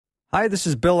Hi, this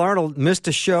is Bill Arnold. Missed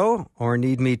a show or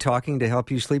need me talking to help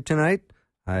you sleep tonight?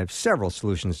 I have several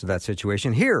solutions to that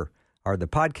situation. Here are the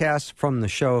podcasts from the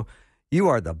show. You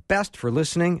are the best for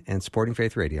listening and supporting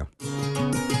Faith Radio.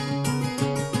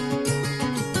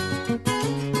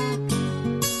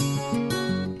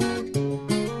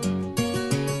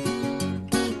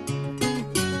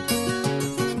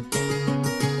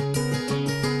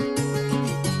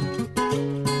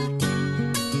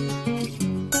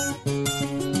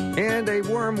 And a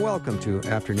warm welcome to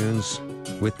Afternoons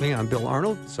with me. I'm Bill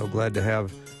Arnold. So glad to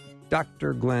have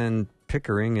Dr. Glenn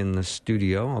Pickering in the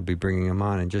studio. I'll be bringing him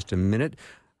on in just a minute.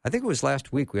 I think it was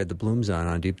last week we had the Blooms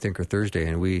on Deep Thinker Thursday,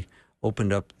 and we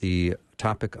opened up the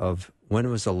topic of when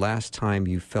was the last time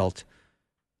you felt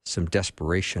some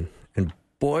desperation. And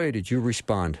boy, did you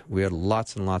respond. We had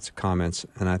lots and lots of comments,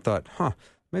 and I thought,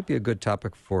 might be a good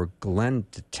topic for Glenn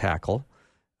to tackle.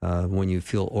 When you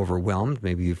feel overwhelmed,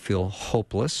 maybe you feel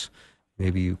hopeless,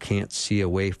 maybe you can't see a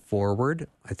way forward.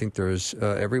 I think there's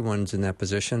everyone's in that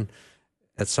position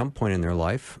at some point in their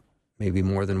life, maybe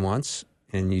more than once,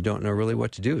 and you don't know really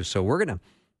what to do. So we're going to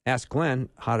ask Glenn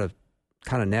how to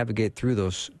kind of navigate through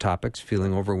those topics,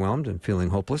 feeling overwhelmed and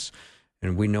feeling hopeless.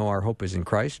 And we know our hope is in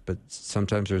Christ, but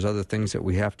sometimes there's other things that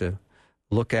we have to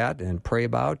look at and pray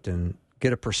about and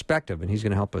get a perspective, and he's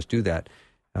going to help us do that.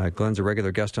 Glenn's a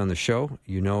regular guest on the show.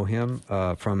 You know him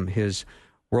from his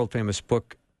world-famous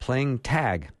book, Playing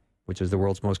Tag, which is the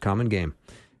world's most common game.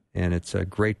 And it's a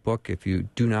great book. If you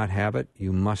do not have it,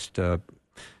 you must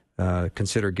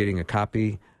consider getting a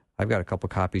copy. I've got a couple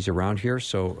copies around here,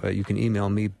 so you can email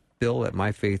me,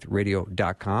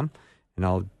 bill@myfaithradio.com, and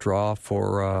I'll draw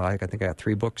for, I think I got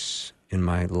 3 books in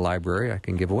my library I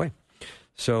can give away.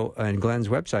 So, and Glenn's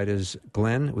website is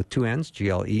Glenn with 2 N's,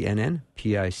 Glenn,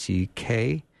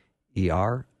 Pickering.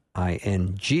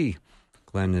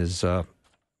 Glenn is a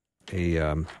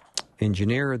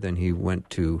engineer, then he went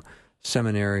to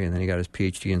seminary, and then he got his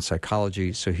PhD in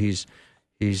psychology. So he's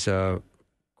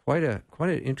quite an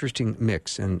interesting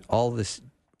mix, and all these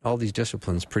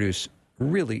disciplines produce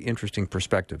really interesting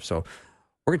perspectives. So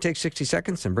we're going to take 60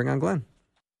 seconds and bring on Glenn.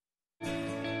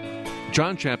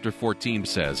 John chapter 14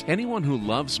 says, "Anyone who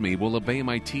loves me will obey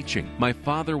my teaching. My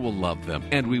Father will love them,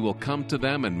 and we will come to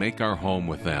them and make our home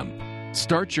with them."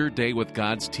 Start your day with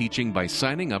God's teaching by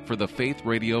signing up for the Faith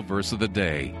Radio Verse of the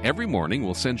Day. Every morning,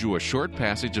 we'll send you a short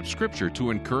passage of Scripture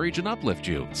to encourage and uplift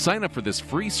you. Sign up for this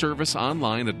free service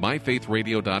online at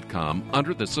myfaithradio.com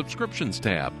under the Subscriptions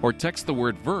tab, or text the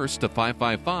word VERSE to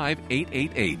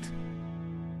 555-888.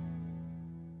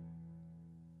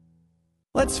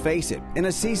 Let's face it, in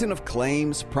a season of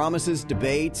claims, promises,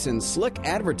 debates, and slick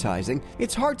advertising,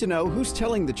 it's hard to know who's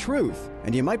telling the truth.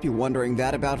 And you might be wondering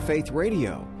that about Faith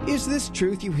Radio. Is this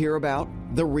truth you hear about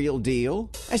the real deal?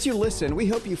 As you listen, we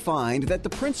hope you find that the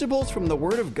principles from the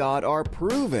Word of God are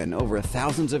proven over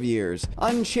thousands of years,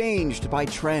 unchanged by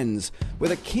trends,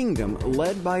 with a kingdom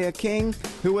led by a king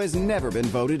who has never been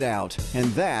voted out.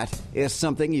 And that is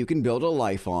something you can build a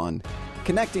life on.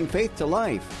 Connecting faith to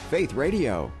life, Faith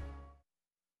Radio.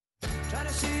 Try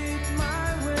to see it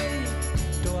my way.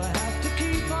 Do I have to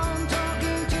keep on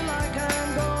talking till I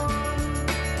can go on?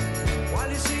 While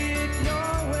you see it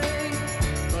your way,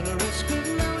 run a risk of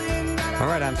knowing that All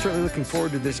right, I'm certainly looking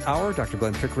forward to this hour. Dr.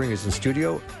 Glenn Pickering is in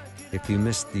studio. If you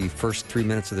missed the first 3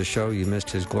 minutes of the show, you missed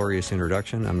his glorious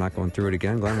introduction. I'm not going through it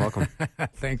again. Glenn, welcome.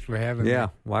 Thanks for having me. Yeah,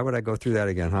 why would I go through that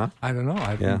again, huh? I don't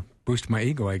know. Boost my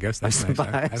ego, I guess. That's nice.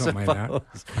 I don't mind that.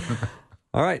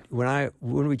 All right,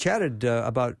 when we chatted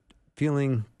about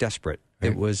feeling desperate,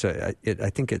 right. It was. I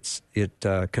think it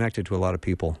connected to a lot of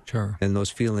people. Sure. And those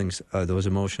feelings, those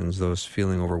emotions, those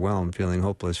feeling overwhelmed, feeling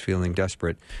hopeless, feeling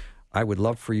desperate. I would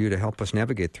love for you to help us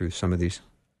navigate through some of these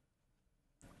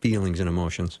feelings and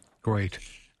emotions. Great.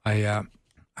 I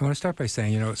want to start by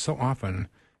saying, so often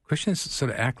Christians sort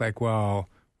of act like, well,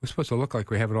 we're supposed to look like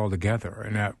we have it all together,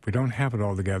 and that we don't have it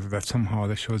all together. That somehow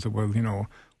that shows that we're,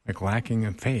 like lacking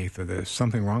in faith, or there's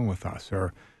something wrong with us,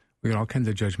 or we get all kinds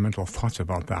of judgmental thoughts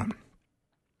about that.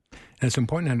 And it's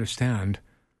important to understand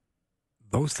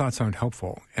those thoughts aren't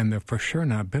helpful, and they're for sure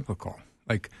not biblical.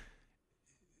 Like,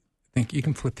 I think you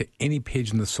can flip to any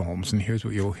page in the Psalms, and here's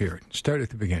what you'll hear. Start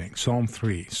at the beginning. Psalm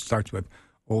 3 starts with,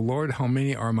 "O Lord, how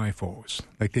many are my foes?"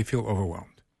 Like they feel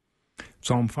overwhelmed.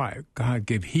 Psalm 5, "God,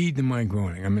 give heed to my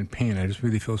groaning. I'm in pain. I just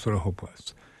really feel sort of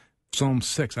hopeless." Psalm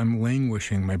 6, "I'm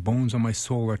languishing. My bones and my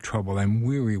soul are troubled. I'm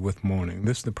weary with moaning."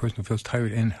 This is the person who feels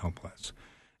tired and helpless.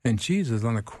 And Jesus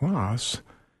on the cross,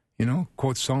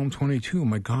 quotes Psalm 22,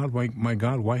 my God,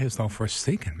 why hast thou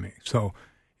forsaken me?" So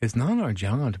it's not our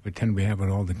job to pretend we have it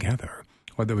all together.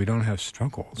 or that we don't have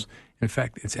struggles. In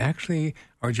fact, it's actually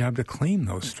our job to claim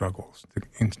those struggles,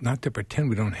 and not to pretend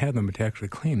we don't have them, but to actually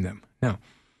claim them. Now,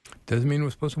 doesn't mean we're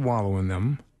supposed to wallow in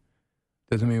them.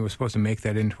 Doesn't mean we're supposed to make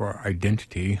that into our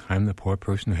identity. I'm the poor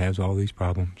person who has all these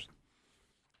problems.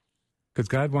 Because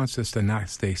God wants us to not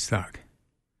stay stuck.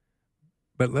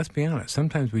 But let's be honest,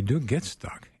 sometimes we do get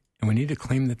stuck, and we need to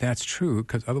claim that that's true,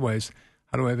 because otherwise,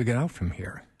 how do I ever get out from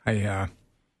here? You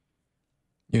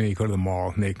go to the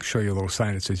mall, and they show you a little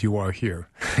sign that says, "You are here."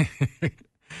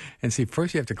 And see,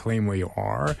 first you have to claim where you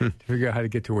are to figure out how to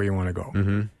get to where you want to go.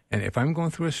 Mm-hmm. And if I'm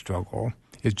going through a struggle,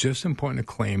 it's just important to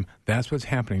claim that's what's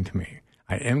happening to me.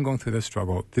 I am going through this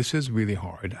struggle. This is really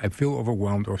hard. I feel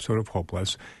overwhelmed or sort of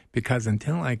hopeless, because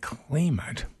until I claim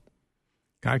it,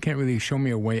 God can't really show me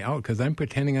a way out, because I'm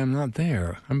pretending I'm not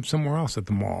there. I'm somewhere else at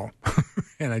the mall.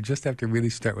 And I just have to really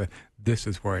start with, this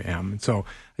is where I am. And so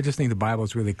I just think the Bible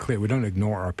is really clear. We don't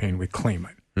ignore our pain. We claim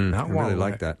it. Not I really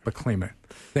like that. But claim it.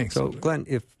 Thanks. So, Glenn,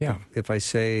 if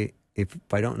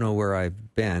I don't know where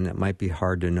I've been, it might be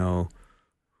hard to know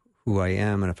who I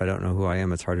am. And if I don't know who I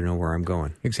am, it's hard to know where I'm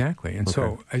going. Exactly. And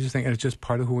so I just think it's just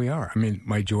part of who we are. I mean,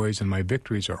 my joys and my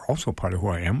victories are also part of who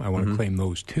I am. I want to claim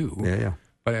those too. Yeah.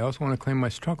 But I also want to claim my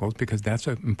struggles, because that's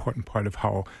an important part of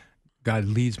how God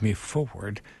leads me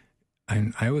forward.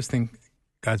 And I always think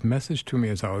God's message to me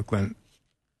is always, Glenn,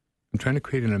 I'm trying to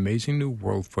create an amazing new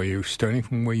world for you, starting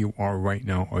from where you are right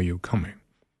now. Are you coming?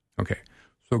 Okay.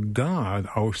 So God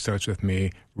always starts with me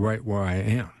right where I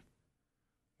am.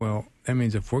 Well, that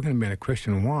means if we're going to be in a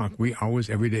Christian walk, we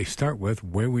always every day start with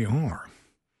where we are.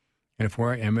 And if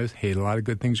where I am is, hey, a lot of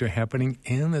good things are happening,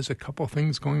 and there's a couple of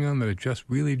things going on that are just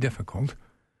really difficult,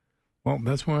 well,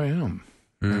 that's where I am.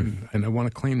 And I want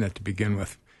to claim that to begin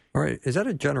with. All right. Is that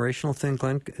a generational thing,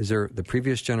 Glenn? Is there the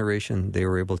previous generation, they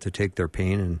were able to take their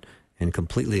pain and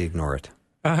completely ignore it?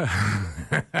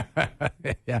 Yeah,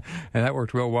 and that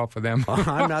worked real well for them.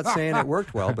 I'm not saying it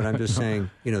worked well, but I'm just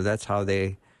saying, that's how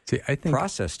they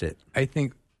processed it. I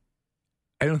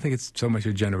don't think it's so much a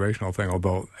generational thing,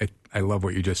 although I love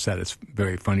what you just said. It's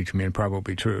very funny to me and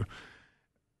probably true.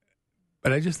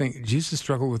 But I just think Jesus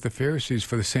struggled with the Pharisees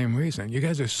for the same reason. You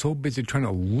guys are so busy trying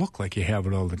to look like you have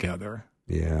it all together.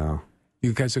 Yeah.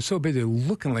 You guys are so busy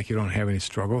looking like you don't have any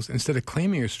struggles instead of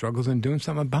claiming your struggles and doing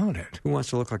something about it. Who wants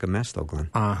to look like a mess, though,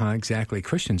 Glenn? Exactly.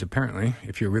 Christians, apparently,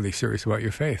 if you're really serious about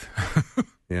your faith.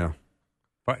 Yeah.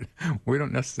 But we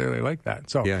don't necessarily like that.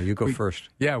 So yeah, you go first.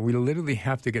 Yeah, we literally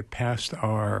have to get past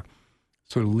our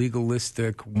sort of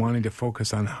legalistic wanting to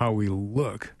focus on how we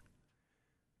look,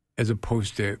 as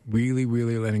opposed to really,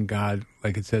 really letting God,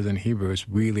 like it says in Hebrews,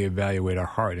 really evaluate our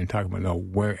heart and talk about, no,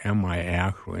 where am I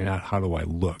actually, not how do I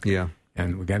look? Yeah.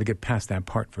 And we got to get past that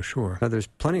part for sure. Now, there's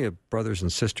plenty of brothers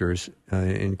and sisters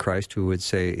in Christ who would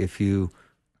say if you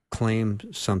claim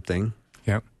something,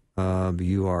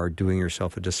 you are doing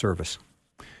yourself a disservice.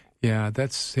 Yeah,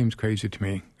 that seems crazy to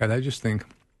me. And I just think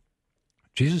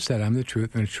Jesus said, I'm the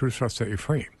truth, and the truth shall set you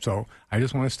free. So I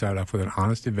just want to start off with an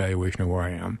honest evaluation of where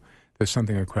I am. There's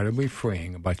something incredibly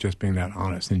freeing about just being that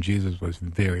honest, and Jesus was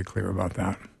very clear about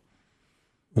that.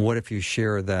 What if you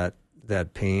share that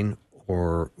pain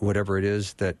or whatever it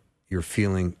is that you're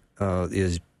feeling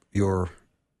is your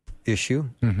issue,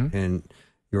 and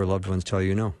your loved ones tell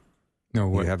you no,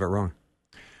 you have it wrong?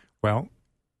 Well,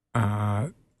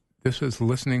 this is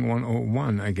listening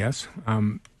 101, I guess.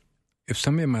 If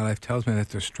somebody in my life tells me that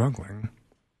they're struggling,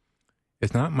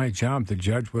 it's not my job to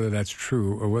judge whether that's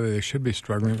true or whether they should be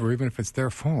struggling or even if it's their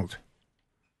fault.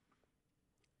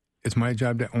 It's my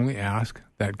job to only ask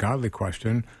that godly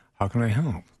question, how can I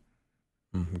help?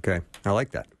 Okay. I like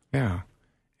that. Yeah.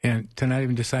 And to not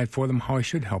even decide for them how I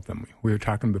should help them. We were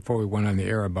talking before we went on the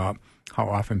air about how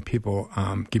often people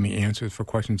give me answers for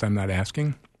questions I'm not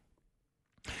asking.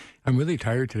 I'm really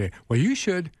tired today. Well, you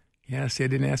should. Yeah, see, I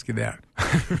didn't ask you that.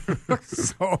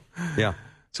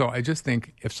 So I just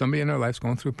think if somebody in our life's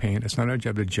going through pain, it's not our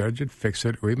job to judge it, fix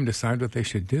it, or even decide what they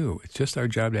should do. It's just our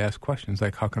job to ask questions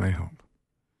like, how can I help?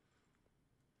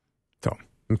 So,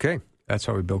 okay. That's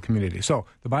how we build community. So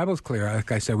the Bible's clear.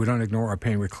 Like I said, we don't ignore our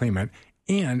pain, we claim it.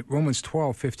 And Romans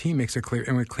 12:15 makes it clear,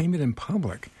 and we claim it in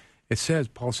public. It says,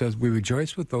 Paul says, we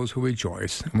rejoice with those who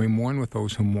rejoice, and we mourn with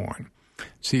those who mourn.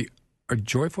 See, our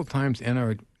joyful times and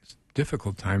our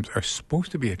difficult times are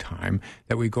supposed to be a time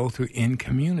that we go through in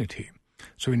community.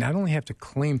 So we not only have to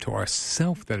claim to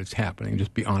ourselves that it's happening,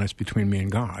 just be honest between me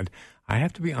and God, I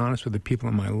have to be honest with the people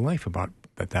in my life about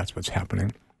that's what's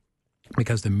happening.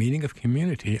 Because the meaning of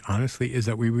community, honestly, is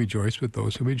that we rejoice with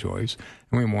those who rejoice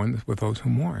and we mourn with those who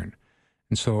mourn.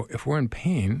 And so if we're in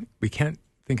pain, we can't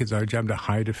think it's our job to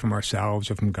hide it from ourselves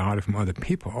or from God or from other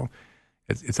people.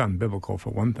 It's unbiblical, for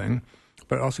one thing.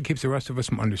 But it also keeps the rest of us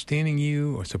from understanding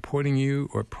you or supporting you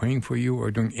or praying for you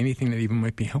or doing anything that even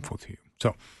might be helpful to you.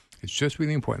 So it's just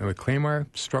really important that we claim our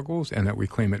struggles and that we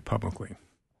claim it publicly.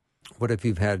 What if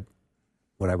you've had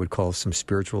what I would call some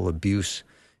spiritual abuse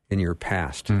in your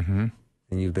past, and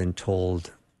you've been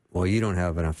told, well, you don't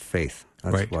have enough faith.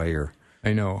 That's why you're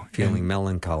feeling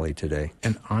melancholy today.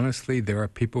 And honestly, there are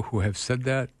people who have said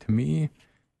that to me,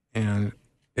 and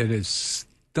it is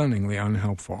stunningly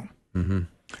unhelpful.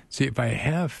 See, if I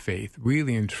have faith,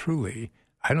 really and truly,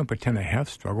 I don't pretend I have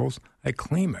struggles. I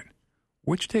claim it.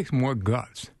 Which takes more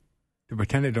guts? To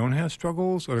pretend I don't have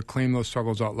struggles or to claim those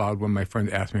struggles out loud when my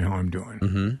friends ask me how I'm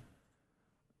doing?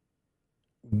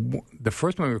 The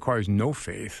first one requires no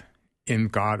faith in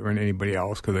God or in anybody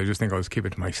else because I just think I'll just keep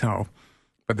it to myself.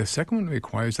 But the second one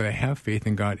requires that I have faith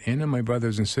in God and in my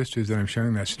brothers and sisters that I'm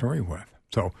sharing that story with.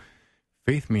 So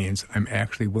faith means I'm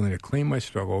actually willing to claim my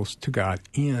struggles to God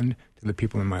and to the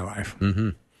people in my life.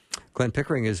 Glenn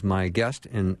Pickering is my guest,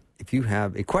 and if you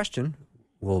have a question,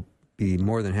 we'll be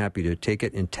more than happy to take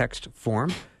it in text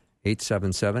form,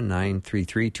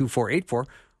 877-933-2484.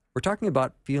 We're talking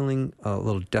about feeling a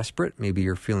little desperate. Maybe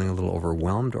you're feeling a little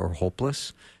overwhelmed or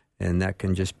hopeless, and that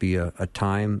can just be a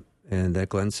time, and that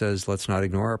Glenn says, let's not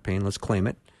ignore our pain, let's claim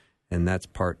it, and that's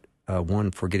part one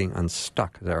for getting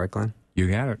unstuck. Is that right, Glenn? You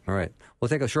got it. All right. We'll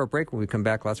take a short break. When we come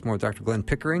back, lots more with Dr. Glenn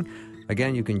Pickering.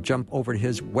 Again, you can jump over to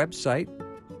his website,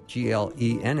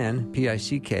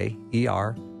 GLENNPICKERING,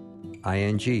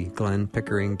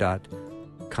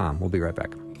 glennpickering.com. We'll be right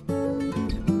back.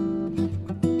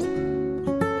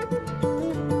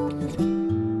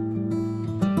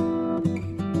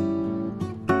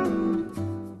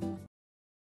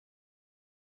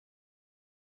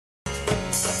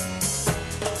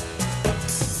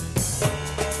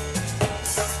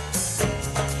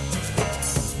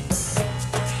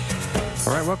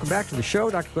 Welcome back to the show.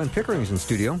 Dr. Glenn Pickering is in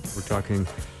studio. We're talking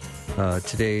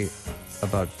today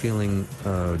about feeling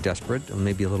desperate, or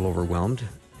maybe a little overwhelmed.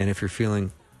 And if you're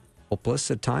feeling hopeless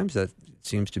at times, that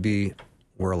seems to be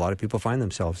where a lot of people find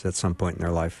themselves at some point in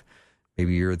their life.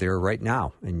 Maybe you're there right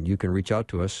now, and you can reach out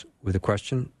to us with a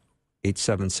question,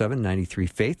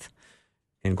 877-93-FAITH.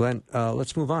 And Glenn,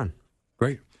 let's move on.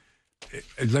 Great.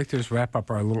 I'd like to just wrap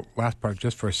up our little last part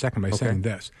just for a second by saying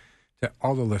this. To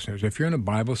all the listeners, if you're in a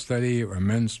Bible study or a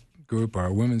men's group or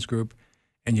a women's group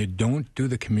and you don't do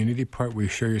the community part where you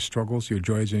share your struggles, your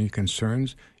joys, and your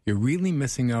concerns, you're really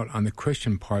missing out on the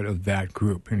Christian part of that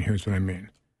group. And here's what I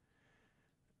mean.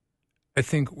 I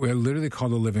think we're literally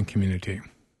called to live in community.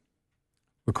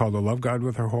 We're called to love God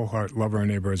with our whole heart, love our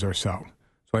neighbor as ourselves.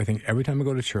 So I think every time I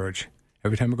go to church,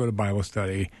 every time I go to Bible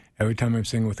study, every time I'm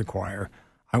singing with the choir,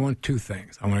 I want two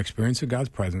things. I want to experience God's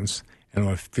presence, and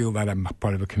I feel that I'm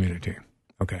part of a community.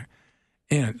 Okay.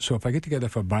 And so if I get together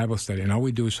for a Bible study and all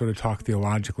we do is sort of talk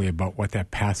theologically about what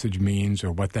that passage means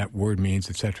or what that word means,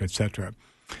 et cetera,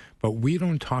 but we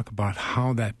don't talk about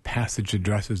how that passage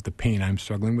addresses the pain I'm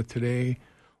struggling with today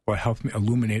or helps me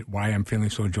illuminate why I'm feeling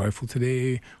so joyful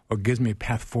today or gives me a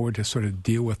path forward to sort of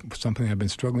deal with something I've been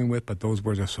struggling with, but those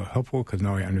words are so helpful because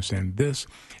now I understand this.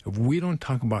 If we don't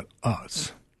talk about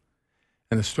us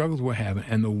and the struggles we're having,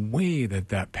 and the way that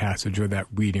that passage or that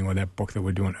reading or that book that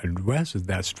we're doing addresses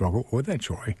that struggle or that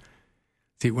joy.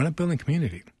 See, we're not building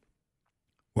community.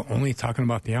 We're only talking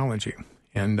about theology.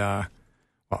 And, I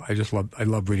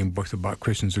love reading books about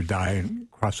Christians who die and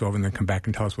cross over and then come back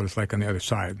and tell us what it's like on the other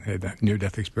side, that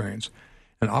near-death experience.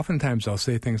 And oftentimes I'll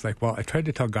say things like, well, I tried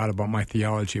to tell God about my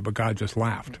theology, but God just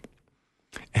laughed,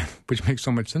 which makes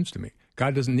so much sense to me.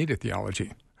 God doesn't need a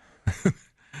theology.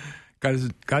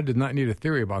 God did not need a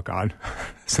theory about God,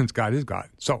 since God is God.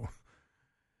 So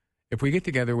if we get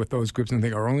together with those groups and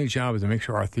think our only job is to make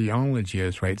sure our theology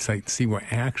is right, it's like, see, we're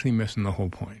actually missing the whole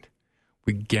point.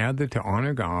 We gather to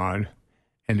honor God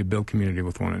and to build community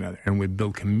with one another. And we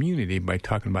build community by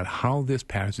talking about how this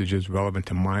passage is relevant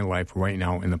to my life right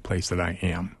now in the place that I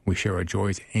am. We share our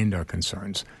joys and our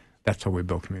concerns. That's how we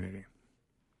build community.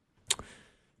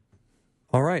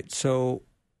 All right, so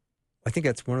I think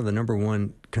that's one of the number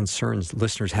one concerns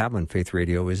listeners have on Faith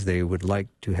Radio is they would like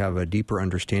to have a deeper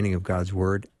understanding of God's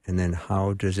Word, and then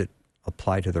how does it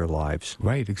apply to their lives?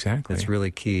 Right, exactly. That's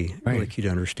really key, really key to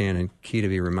understand and key to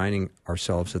be reminding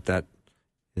ourselves that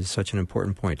is such an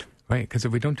important point. Right, because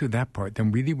if we don't do that part,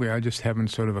 then really we are just having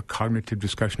sort of a cognitive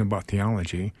discussion about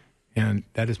theology, and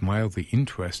that is mildly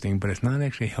interesting, but it's not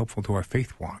actually helpful to our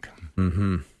faith walk.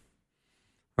 Mm-hmm.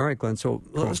 All right, Glenn. So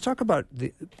let's talk about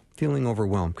the feeling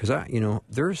overwhelmed,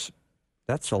 because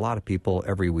that's a lot of people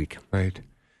every week. Right.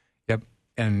 Yep.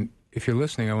 And if you're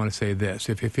listening, I want to say this.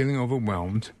 If you're feeling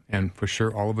overwhelmed, and for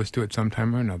sure all of us do it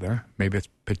sometime or another, maybe it's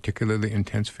particularly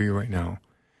intense for you right now,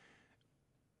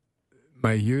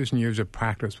 my years and years of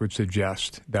practice would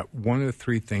suggest that one of the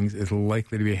three things is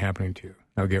likely to be happening to you.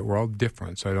 Now, again, we're all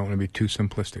different, so I don't want to be too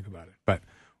simplistic about it. But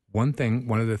one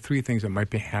of the three things that might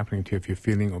be happening to you if you're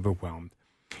feeling overwhelmed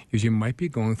is you might be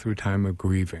going through a time of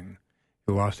grieving.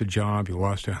 You lost a job, you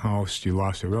lost a house, you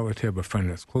lost a relative, a friend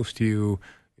that's close to you.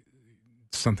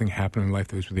 Something happened in life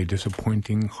that was really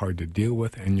disappointing, hard to deal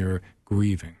with, and you're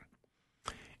grieving.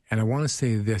 And I want to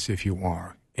say this if you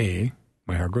are. A,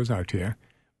 my heart goes out to you.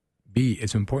 B,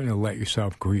 it's important to let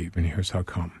yourself grieve, and here's how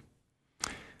come.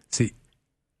 See,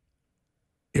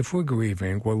 if we're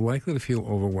grieving, we're likely to feel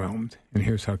overwhelmed, and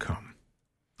here's how come.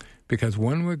 Because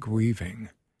when we're grieving,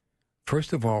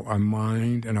 first of all, our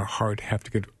mind and our heart have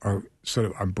to get our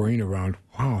brain around,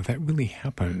 wow, that really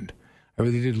happened. I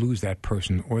really did lose that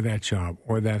person or that job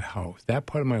or that house. That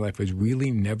part of my life is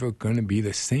really never going to be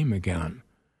the same again.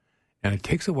 And it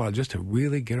takes a while just to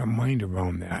really get our mind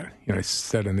around that. You know, I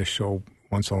said on this show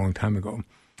once a long time ago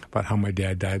about how my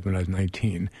dad died when I was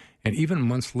 19. And even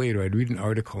months later, I'd read an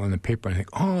article in the paper and think,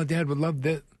 oh, Dad would love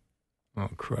this. Oh,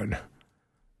 crud.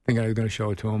 Think I was going to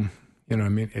show it to him. You know what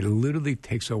I mean? It literally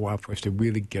takes a while for us to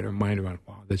really get our mind around,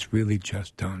 wow, that's really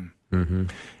just done. Mm-hmm.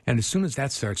 And as soon as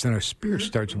that starts, then our spirit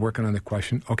starts working on the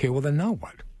question, okay, well, then now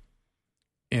what?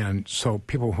 And so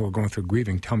people who are going through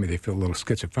grieving tell me they feel a little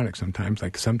schizophrenic sometimes.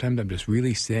 Like sometimes I'm just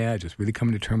really sad, just really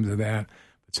coming to terms with that.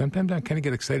 But sometimes I kind of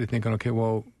get excited thinking, okay,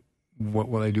 well, what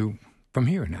will I do from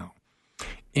here now?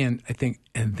 And I think,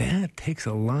 and that takes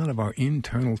a lot of our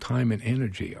internal time and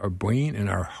energy. Our brain and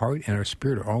our heart and our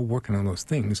spirit are all working on those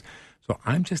things. So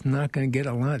I'm just not going to get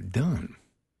a lot done.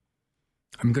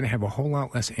 I'm going to have a whole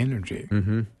lot less energy.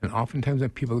 Mm-hmm. And oftentimes when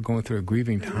people are going through a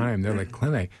grieving time, they're like,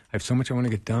 Clint, I have so much I want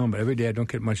to get done, but every day I don't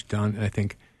get much done. And I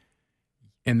think,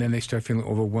 and then they start feeling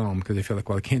overwhelmed because they feel like,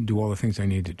 well, I can't do all the things I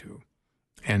need to do.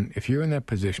 And if you're in that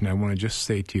position, I want to just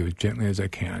say to you as gently as I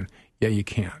can, yeah, you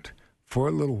can't. For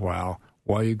a little while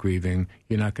you're grieving,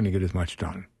 you're not going to get as much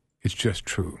done. It's just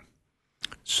true.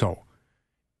 So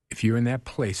if you're in that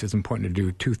place, it's important to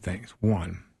do two things.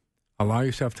 One, allow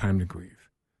yourself time to grieve.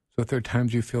 So if there are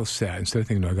times you feel sad, instead of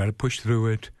thinking, no, I got to push through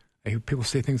it. I hear people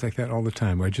say things like that all the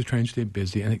time, where I just try and stay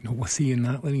busy. I think, no, well, see, you're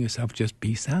not letting yourself just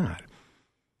be sad.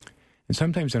 And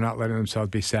sometimes they're not letting themselves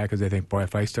be sad because they think, boy,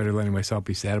 if I started letting myself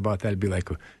be sad about that, it'd be like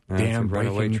a damn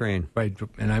runaway train. Right,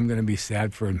 and I'm going to be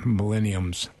sad for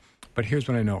millenniums. But here's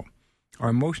what I know. Our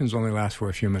emotions only last for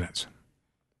a few minutes.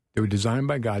 They were designed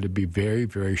by God to be very,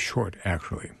 very short,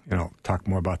 actually. And I'll talk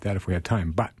more about that if we have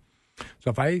time. But, so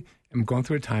if I am going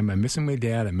through a time, I'm missing my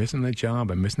dad, I'm missing that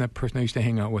job, I'm missing that person I used to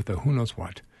hang out with, or who knows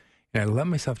what, and I let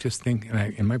myself just think,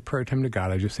 and in my prayer time to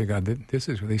God, I just say, God, this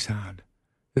is really sad.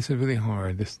 This is really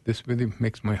hard. This really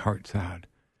makes my heart sad.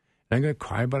 And I'm going to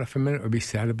cry about it for a minute or be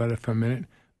sad about it for a minute,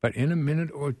 but in a minute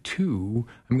or two,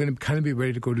 I'm going to kind of be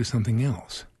ready to go do something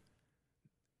else.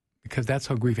 Because that's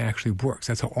how grief actually works.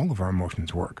 That's how all of our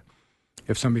emotions work.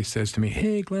 If somebody says to me,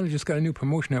 hey, Glenn, I just got a new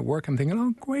promotion at work, I'm thinking,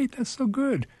 oh, great, that's so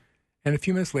good. And a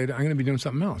few minutes later, I'm going to be doing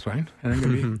something else, right? And I'm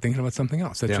going to be thinking about something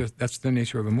else. That's the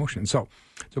nature of emotion. So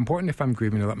it's important if I'm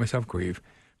grieving to let myself grieve,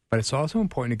 but it's also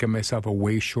important to give myself a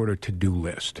way shorter to-do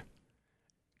list.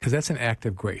 Because that's an act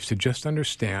of grace, to just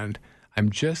understand I'm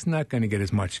just not going to get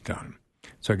as much done.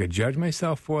 So I could judge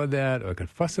myself for that, or I could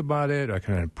fuss about it, or I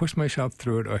could push myself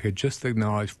through it, or I could just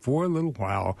acknowledge for a little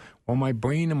while my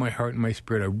brain and my heart and my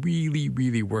spirit are really,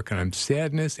 really working on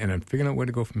sadness and I'm figuring out where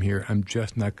to go from here, I'm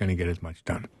just not going to get as much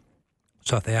done.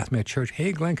 So if they ask me at church,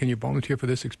 hey, Glenn, can you volunteer for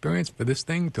this experience, for this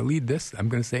thing, to lead this? I'm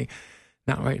going to say,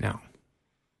 not right now.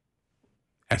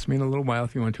 Ask me in a little while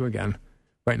if you want to again.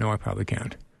 Right now I probably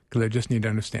can't, because I just need to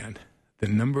understand the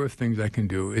number of things I can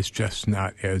do is just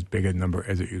not as big a number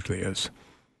as it usually is.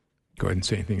 Go ahead and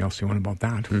say anything else you want about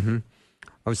that. Mm-hmm.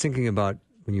 I was thinking about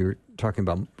when you were talking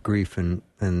about grief and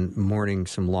mourning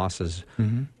some losses.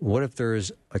 Mm-hmm. What if there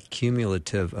is a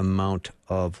cumulative amount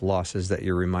of losses that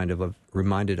you're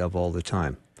reminded of all the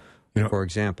time? You know, for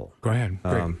example, go ahead.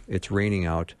 It's raining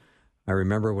out. I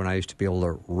remember when I used to be able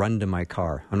to run to my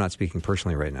car. I'm not speaking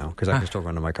personally right now because I can still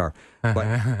run to my car. But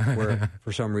where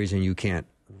for some reason you can't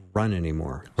run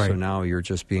anymore. Right. So now you're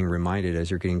just being reminded as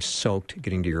you're getting soaked,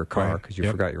 getting to your car because you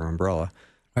forgot your umbrella,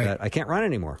 that I can't run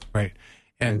anymore. Right.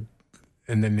 And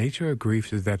the nature of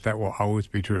grief is that will always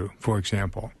be true. For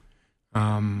example,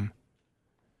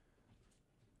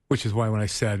 which is why when I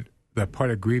said that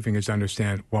part of grieving is to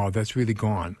understand, wow, that's really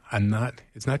gone.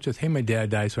 It's not just, hey, my dad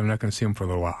died, so I'm not going to see him for a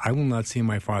little while. I will not see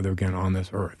my father again on this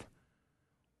earth.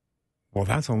 Well,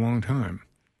 that's a long time.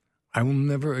 I will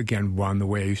never again run the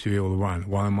way I used to be able to run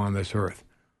while I'm on this earth.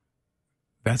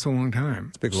 That's a long time.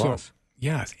 It's a big loss.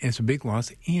 Yes, it's a big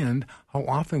loss. And how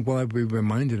often will I be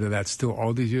reminded of that still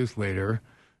all these years later?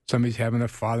 Somebody's having a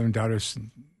father and daughter's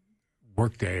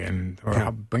work day,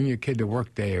 or bring your kid to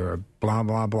work day, or blah,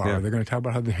 blah, blah. Yeah. Or they're going to talk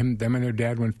about how them and their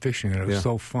dad went fishing, and it was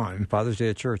so fun. Father's Day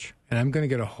at church. And I'm going to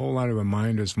get a whole lot of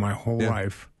reminders my whole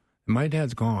life. My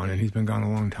dad's gone, and he's been gone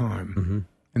a long time. Mm-hmm.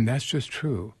 And that's just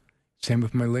true. Same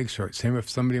if my legs hurt. Same if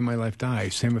somebody in my life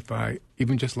dies. Same if I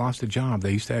even just lost a job.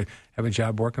 They used to have a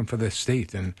job working for the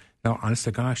state. And now, honest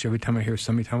to gosh, every time I hear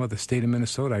somebody talk about the state of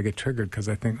Minnesota, I get triggered because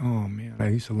I think, oh, man, I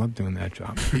used to love doing that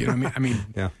job. You know what I mean?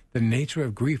 The nature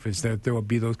of grief is that there will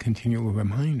be those continual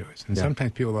reminders. And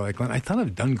sometimes people are like, Glenn, I thought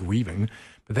I've done grieving.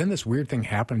 But then this weird thing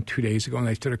happened 2 days ago, and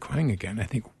I started crying again. I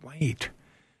think, wait.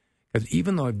 Because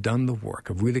even though I've done the work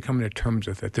of really coming to terms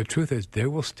with it, the truth is there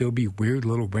will still be weird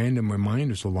little random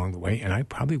reminders along the way, and I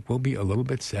probably will be a little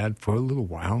bit sad for a little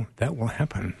while. That will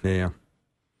happen. Yeah.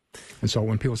 And so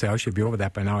when people say, I should be over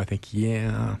that by now, I think,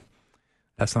 yeah,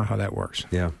 that's not how that works.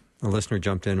 Yeah. A listener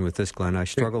jumped in with this, Glenn. I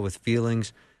struggle with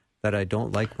feelings that I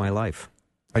don't like my life.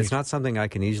 It's not something I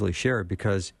can easily share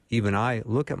because even I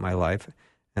look at my life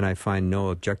and I find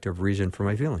no objective reason for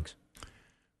my feelings.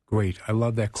 Great. I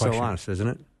love that question. So honest, isn't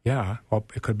it? Yeah, well,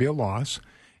 it could be a loss.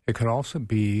 It could also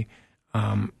be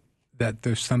that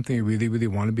there's something you really, really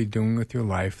want to be doing with your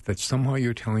life that somehow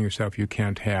you're telling yourself you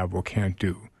can't have or can't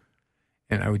do.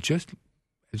 And I would just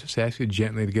ask you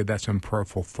gently to give that some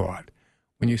prayerful thought.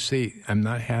 When you say, I'm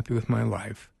not happy with my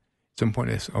life, it's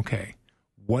important to say, okay,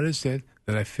 what is it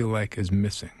that I feel like is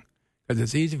missing? Because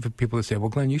it's easy for people to say, well,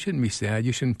 Glenn, you shouldn't be sad.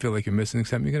 You shouldn't feel like you're missing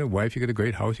something. You got a wife, you got a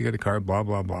great house, you got a car, blah,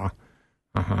 blah, blah.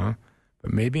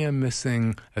 But maybe I'm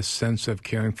missing a sense of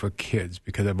caring for kids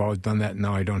because I've always done that and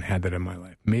now I don't have that in my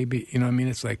life. Maybe, you know what I mean?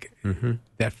 It's like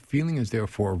that feeling is there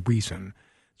for a reason.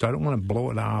 So I don't want to blow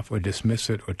it off or dismiss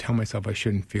it or tell myself I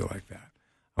shouldn't feel like that.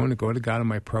 I want to go to God in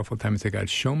my prayerful time and say, God,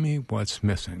 show me what's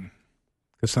missing.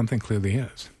 Because something clearly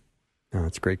is. Oh,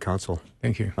 that's great counsel.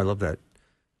 Thank you. I love that.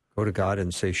 Go to God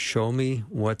and say, show me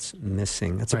what's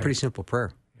missing. That's a pretty simple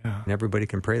prayer. Yeah. And everybody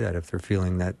can pray that if they're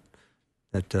feeling that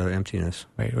emptiness.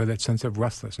 Right, or that sense of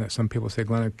restlessness. Some people say,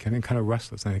 Glenn, I'm getting kind of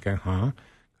restless. And I think,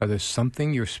 Because there's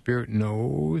something your spirit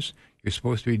knows you're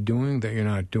supposed to be doing that you're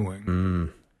not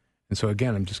doing. And so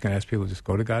again, I'm just going to ask people to just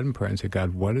go to God in prayer and say,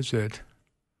 God, what is it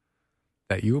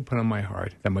that you put on my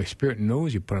heart, that my spirit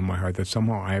knows you put on my heart, that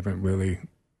somehow I haven't really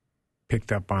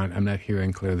picked up on, I'm not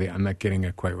hearing clearly, I'm not getting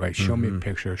it quite right. Show me a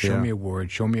picture, show me a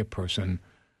word, show me a person.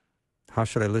 How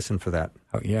should I listen for that?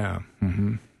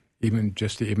 Even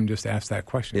just ask that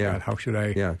question. God, how should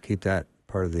I? Yeah, keep that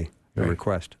part of the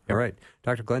request. All right.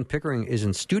 Dr. Glenn Pickering is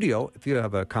in studio. If you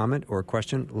have a comment or a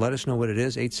question, let us know what it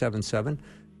is.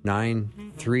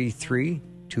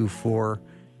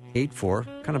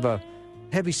 877-933-2484. Kind of a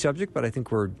heavy subject, but I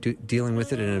think we're dealing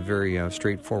with it in a very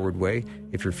straightforward way.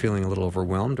 If you're feeling a little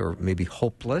overwhelmed or maybe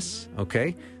hopeless,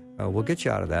 okay, we'll get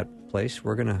you out of that place.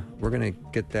 We're gonna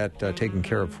get that taken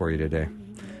care of for you today.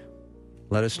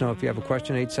 Let us know if you have a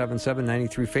question,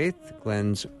 877-93-FAITH.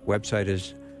 Glenn's website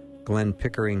is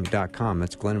glennpickering.com.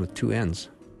 That's Glenn with 2 N's.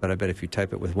 But I bet if you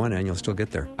type it with 1 N, you'll still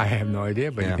get there. I have no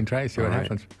idea, but you can try to see what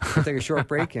happens. We'll take a short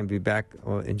break and be back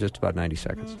in just about 90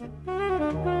 seconds.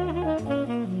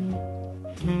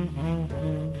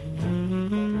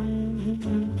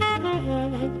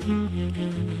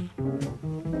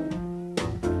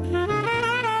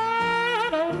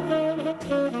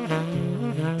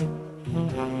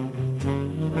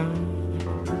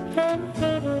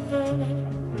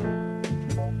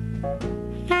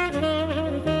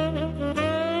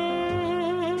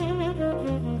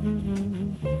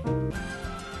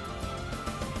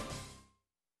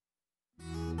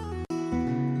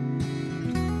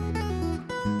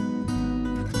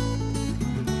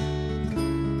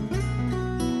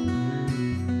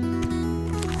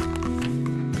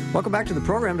 Welcome back to the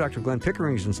program. Dr. Glenn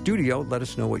Pickering is in studio. Let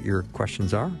us know what your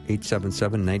questions are.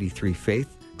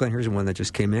 877-93-FAITH. Glenn, here's one that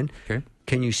just came in. Okay.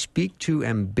 Can you speak to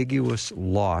ambiguous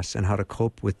loss and how to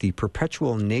cope with the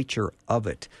perpetual nature of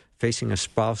it, facing a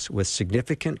spouse with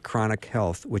significant chronic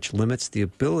health, which limits the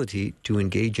ability to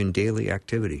engage in daily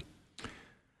activity?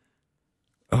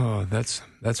 Oh, that's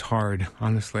hard,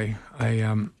 honestly.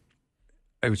 I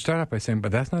would start off by saying,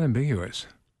 but that's not ambiguous.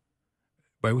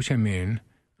 By which I mean,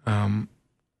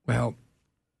 well,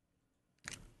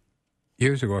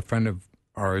 years ago, a friend of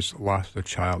ours lost a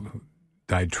child who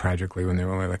died tragically when they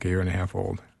were only like 1.5 years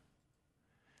old.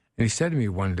 And he said to me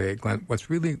one day, Glenn,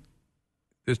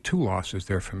 there's 2 losses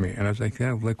there for me. And I was like,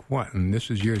 yeah, like what? And this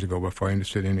was years ago before I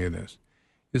understood any of this.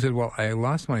 He said, well, I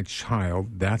lost my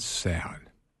child. That's sad.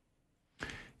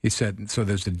 He said, so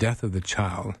there's the death of the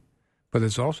child, but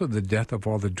there's also the death of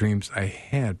all the dreams I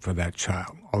had for that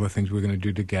child, all the things we're going to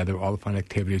do together, all the fun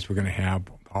activities we're going to have,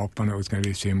 all fun it was going to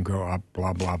be to see him grow up,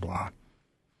 blah, blah, blah.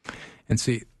 And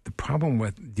see, the problem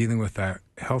with dealing with that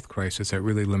health crisis that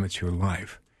really limits your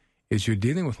life is you're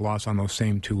dealing with loss on those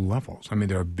same two levels. I mean,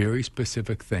 there are very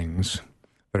specific things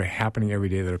that are happening every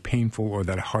day that are painful or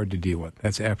that are hard to deal with.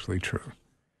 That's absolutely true.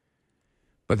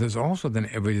 But there's also then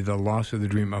every day the loss of the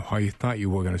dream of how you thought you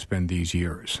were going to spend these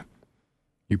years.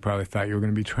 You probably thought you were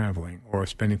going to be traveling or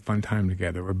spending fun time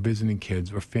together or visiting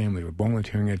kids or family or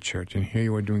volunteering at church, and here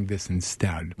you are doing this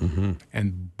instead. Mm-hmm.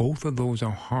 And both of those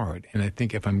are hard. And I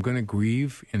think if I'm going to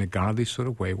grieve in a godly sort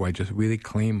of way where I just really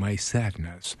claim my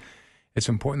sadness, it's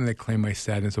important that I claim my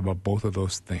sadness about both of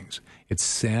those things. It's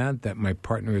sad that my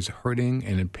partner is hurting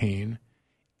and in pain,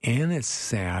 and it's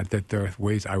sad that there are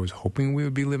ways I was hoping we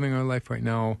would be living our life right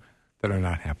now that are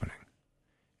not happening.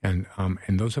 And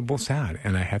those are both sad,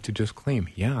 and I have to just claim,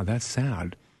 yeah, that's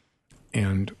sad.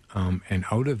 And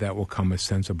out of that will come a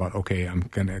sense about, okay, I'm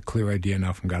getting a clear idea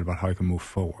now from God about how I can move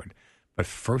forward. But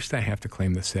first I have to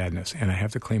claim the sadness, and I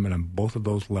have to claim it on both of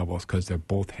those levels because they're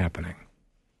both happening.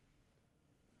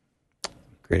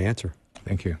 Great answer.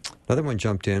 Thank you. Another one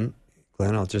jumped in.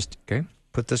 Glenn, I'll just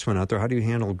put this one out there. How do you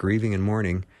handle grieving and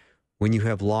mourning when you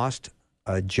have lost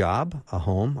a job, a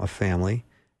home, a family,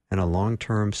 and a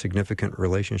long-term significant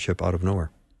relationship out of nowhere?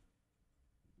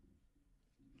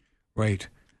 Right.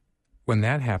 When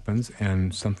that happens,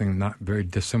 and something not very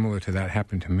dissimilar to that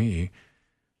happened to me,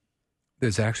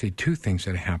 there's actually two things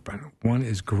that happen. One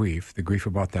is grief, the grief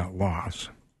about that loss.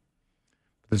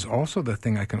 There's also the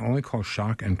thing I can only call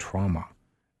shock and trauma,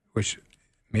 which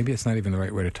maybe it's not even the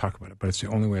right way to talk about it, but it's the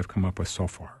only way I've come up with so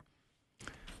far.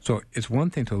 So it's one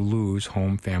thing to lose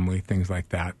home, family, things like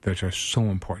that are so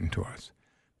important to us.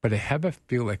 But to have it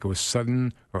feel like it was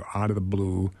sudden or out of the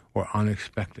blue or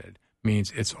unexpected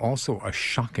means it's also a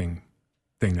shocking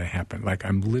thing that happened. Like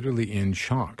I'm literally in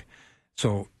shock.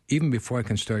 So even before I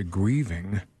can start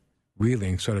grieving,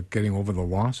 reeling, sort of getting over the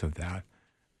loss of that,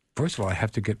 first of all, I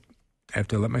have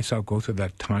to let myself go through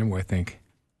that time where I think,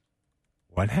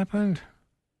 what happened?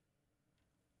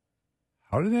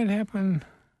 How did that happen?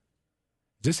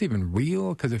 Is this even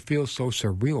real? Because it feels so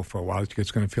surreal for a while.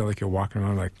 It's going to feel like you're walking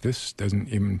around like, this doesn't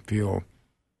even feel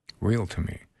real to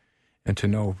me. And to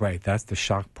know, right, that's the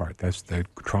shock part. That's the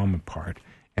trauma part.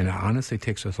 And it honestly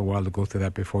takes us a while to go through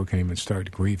that before we can even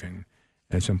start grieving.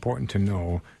 And it's important to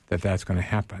know that that's going to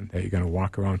happen, that you're going to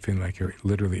walk around feeling like you're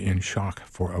literally in shock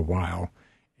for a while.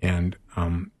 And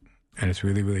it's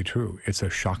really, really true. It's a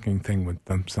shocking thing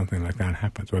when something like that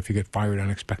happens. Or if you get fired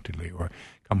unexpectedly, or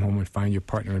come home and find your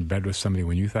partner in bed with somebody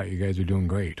when you thought you guys were doing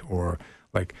great. Or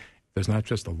like, there's not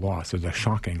just a loss, there's a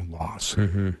shocking loss.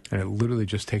 Mm-hmm. And it literally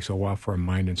just takes a while for our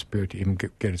mind and spirit to even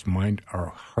get its mind, our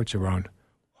hearts around,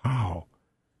 wow,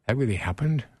 that really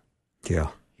happened? Yeah.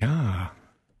 Yeah.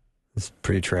 It's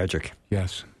pretty tragic.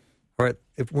 Yes. All right.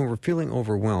 When we're feeling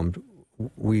overwhelmed,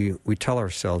 we tell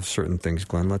ourselves certain things,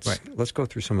 Glenn. Let's go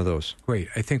through some of those. Great.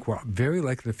 I think we're very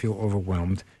likely to feel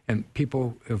overwhelmed. And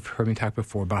people have heard me talk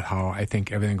before about how I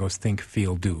think everything goes think,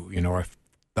 feel, do. You know, our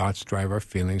thoughts drive our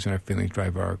feelings, and our feelings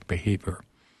drive our behavior.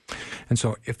 And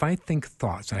so if I think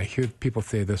thoughts, and I hear people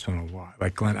say this one a lot,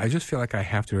 like, Glenn, I just feel like I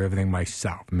have to do everything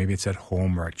myself. Maybe it's at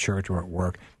home or at church or at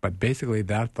work. But basically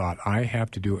that thought, I have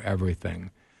to do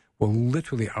everything, will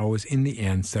literally always, in the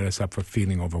end, set us up for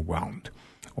feeling overwhelmed.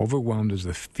 Overwhelmed is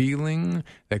the feeling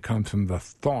that comes from the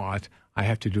thought, I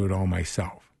have to do it all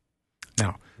myself.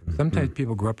 Now, sometimes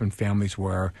people grow up in families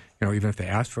where, you know, even if they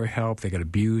ask for help, they get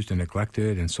abused and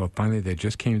neglected, and so finally they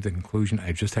just came to the conclusion,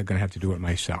 I just going to have to do it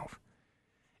myself.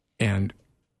 And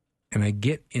I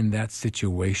get in that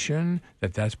situation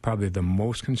that's probably the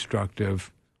most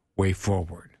constructive way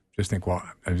forward. Just think, well,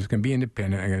 I'm just going to be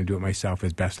independent, I'm going to do it myself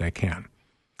as best I can.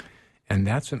 And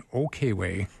that's an okay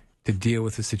way to deal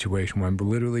with a situation where I'm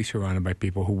literally surrounded by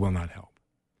people who will not help.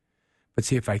 But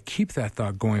see, if I keep that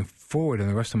thought going forward in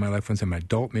the rest of my life, once I'm an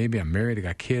adult, maybe I'm married, I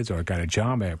got kids, or I got a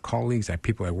job, I have colleagues, I have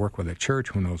people I work with at church,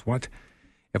 who knows what.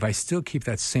 If I still keep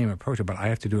that same approach, but I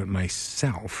have to do it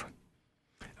myself,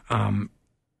 I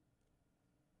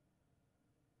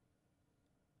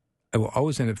will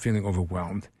always end up feeling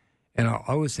overwhelmed, and I'll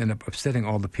always end up upsetting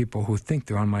all the people who think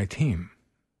they're on my team.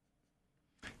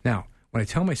 Now, when I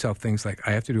tell myself things like,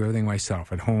 I have to do everything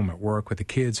myself, at home, at work, with the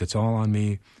kids, it's all on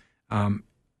me,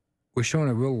 we're showing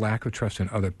a real lack of trust in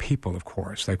other people, of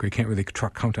course. Like, we can't really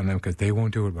count on them because they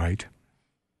won't do it right.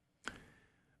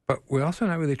 But we're also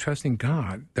not really trusting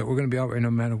God that we're going to be all right no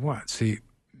matter what. See,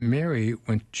 Mary,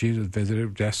 when Jesus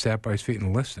visited, just sat by his feet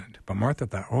and listened. But Martha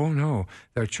thought, oh no,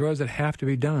 there are chores that have to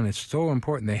be done. It's so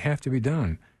important. They have to be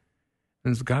done.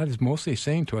 And God is mostly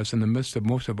saying to us in the midst of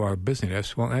most of our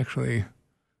busyness, well, actually,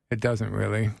 it doesn't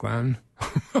really, Glenn.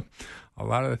 A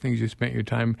lot of the things you spent your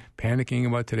time panicking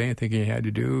about today and thinking you had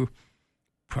to do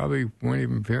probably weren't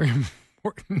even very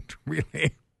important,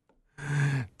 really.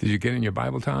 Did you get in your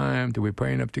Bible time? Did we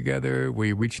pray enough together? Were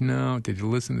you reaching out? Did you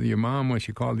listen to your mom when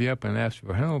she called you up and asked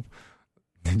for help?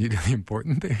 Did you do the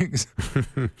important things?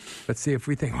 Let's see, if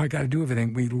we think, I got to do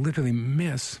everything, we literally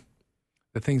miss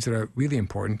the things that are really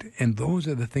important, and those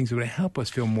are the things that will help us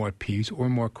feel more at peace or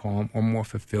more calm or more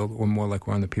fulfilled or more like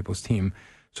we're on the people's team.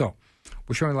 So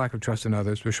we're showing a lack of trust in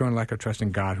others. We're showing a lack of trust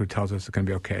in God, who tells us it's going to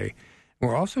be okay.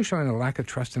 We're also showing a lack of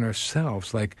trust in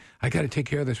ourselves, like, I got to take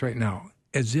care of this right now,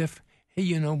 as if, hey,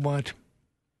 you know what?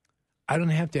 I don't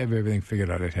have to have everything figured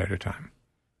out ahead of time.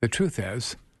 The truth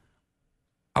is,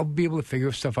 I'll be able to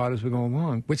figure stuff out as we go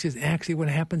along, which is actually what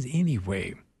happens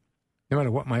anyway. No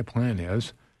matter what my plan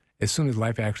is, as soon as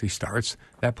life actually starts,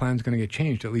 that plan's going to get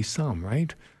changed, at least some,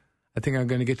 right? I think I'm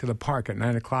going to get to the park at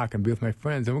 9 o'clock and be with my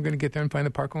friends, and we're going to get there and find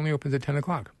the park only opens at 10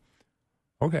 o'clock.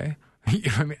 Okay. You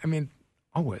know what I mean,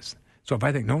 always. So if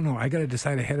I think, no, I got to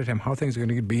decide ahead of time how things are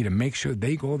going to be to make sure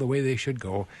they go the way they should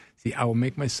go, see, I will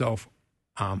make myself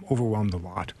overwhelmed a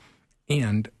lot.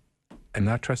 And I'm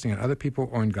not trusting in other people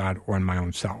or in God or in my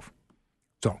own self.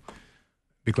 So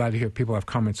be glad to hear people have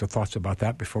comments or thoughts about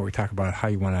that before we talk about how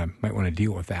you might want to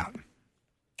deal with that.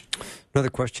 Another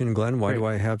question, Glenn. Why do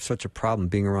I have such a problem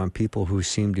being around people who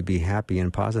seem to be happy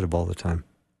and positive all the time?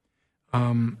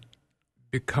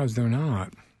 Because they're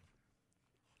not.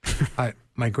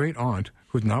 My great aunt,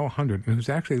 who's now 100, and who's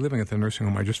actually living at the nursing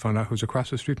home, I just found out, who's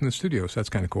across the street from the studio, so that's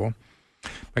kind of cool.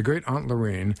 My great aunt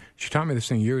Lorraine, she taught me this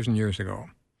thing years and years ago.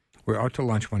 We were out to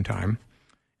lunch one time,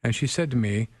 and she said to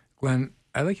me, Glenn,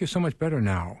 I like you so much better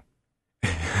now.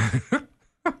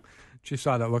 She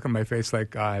saw that look on my face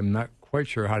like, I'm not quite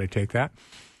sure how to take that.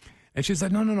 And she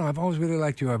said, no, I've always really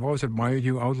liked you. I've always admired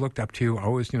you. I always looked up to you. I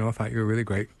always, thought you were really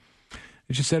great.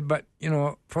 And she said, but,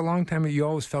 for a long time, you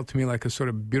always felt to me like a sort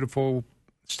of beautiful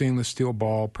stainless steel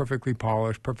ball, perfectly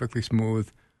polished, perfectly smooth.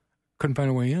 Couldn't find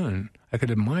a way in. I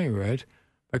could admire it,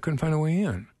 but I couldn't find a way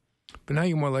in. But now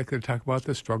you're more likely to talk about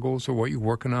the struggles or what you're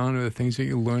working on or the things that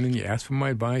you're learning. You ask for my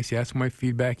advice. You ask for my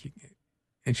feedback.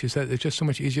 And she said, it's just so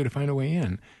much easier to find a way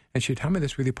in. And she told me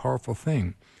this really powerful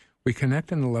thing. We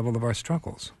connect on the level of our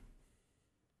struggles.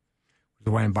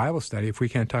 That's why in Bible study, if we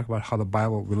can't talk about how the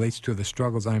Bible relates to the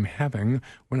struggles I'm having,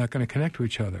 we're not going to connect to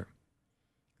each other.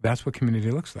 That's what community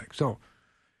looks like. So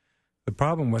the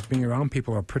problem with being around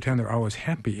people who pretend they're always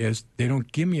happy is they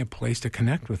don't give me a place to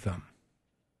connect with them.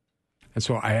 And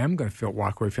so I am going to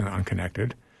walk away feeling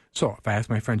unconnected. So if I ask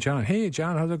my friend John, hey,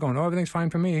 John, how's it going? Oh, everything's fine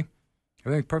for me.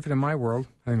 Everything's perfect in my world.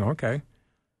 I go, okay.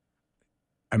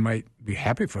 I might be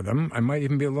happy for them. I might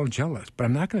even be a little jealous, but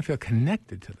I'm not going to feel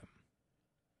connected to them.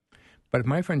 But if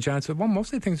my friend John said, well,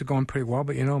 mostly things are going pretty well,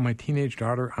 but, my teenage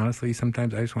daughter, honestly,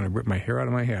 sometimes I just want to rip my hair out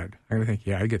of my head. I'm going to think,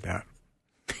 yeah, I get that.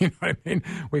 You know what I mean?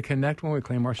 We connect when we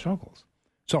claim our struggles.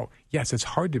 So, yes, it's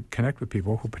hard to connect with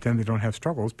people who pretend they don't have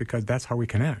struggles because that's how we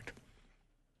connect.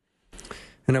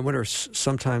 And I wonder,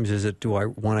 sometimes do I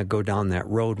want to go down that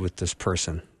road with this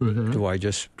person? Mm-hmm.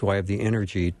 Do I have the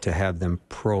energy to have them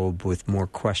probe with more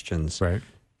questions? Right.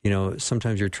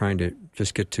 Sometimes you're trying to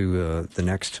just get to the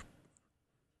next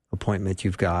appointment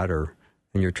you've got, and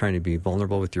you're trying to be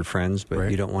vulnerable with your friends, but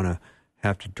right. You don't want to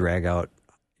have to drag out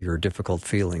your difficult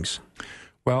feelings.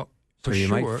 Well, so you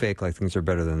might fake like things are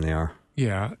better than they are.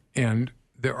 Yeah, and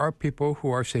there are people who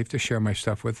are safe to share my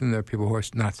stuff with, and there are people who are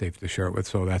not safe to share it with,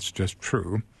 so that's just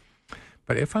true.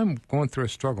 But if I'm going through a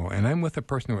struggle, and I'm with a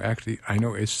person who actually I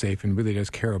know is safe and really does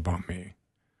care about me,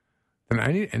 then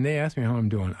and they ask me how I'm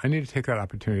doing, I need to take that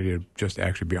opportunity to just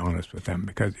actually be honest with them,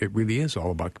 because it really is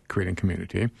all about creating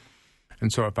community.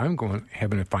 And so if I'm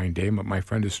having a fine day, but my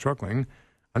friend is struggling,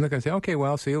 I'm not going to say, okay,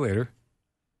 well, I'll see you later.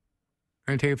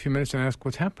 I'm going to take a few minutes and ask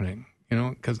what's happening,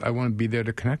 because I want to be there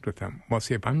to connect with them. Well,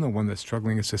 see, if I'm the one that's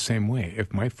struggling, it's the same way.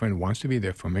 If my friend wants to be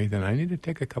there for me, then I need to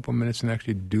take a couple minutes and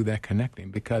actually do that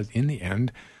connecting, because in the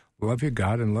end, love your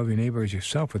God and love your neighbor as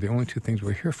yourself are the only two things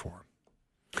we're here for.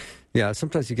 Yeah,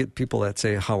 sometimes you get people that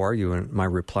say, how are you? And my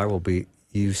reply will be,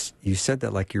 you said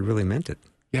that like you really meant it.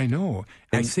 Yeah, I know.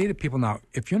 And I say to people now,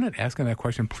 if you're not asking that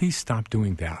question, please stop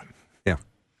doing that. Yeah.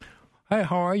 Hi,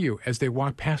 how are you? As they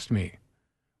walk past me.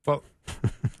 Well,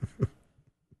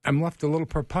 I'm left a little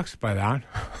perplexed by that.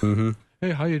 Mm-hmm.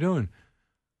 Hey, how you doing?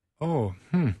 Oh,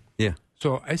 Yeah.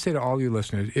 So I say to all you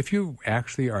listeners, if you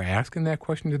actually are asking that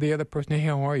question to the other person, hey,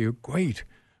 how are you? Great.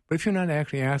 But if you're not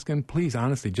actually asking, please,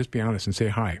 honestly, just be honest and say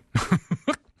hi.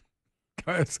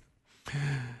 Because,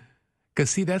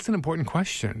 see, that's an important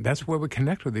question. That's where we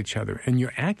connect with each other. And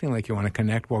you're acting like you want to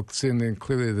connect while sending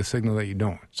clearly the signal that you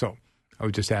don't. So I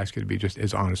would just ask you to be just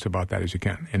as honest about that as you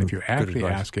can. And if you're actually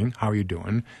asking, how are you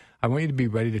doing, I want you to be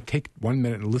ready to take 1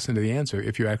 minute and listen to the answer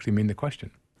if you actually mean the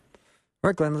question. All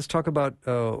right, Glenn, let's talk about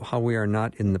how we are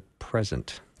not in the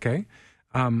present. Okay.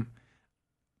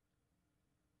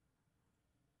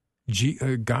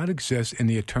 God exists in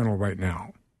the eternal right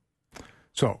now.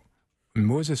 So when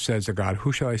Moses says to God,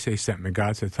 who shall I say sent me?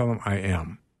 God said, tell him I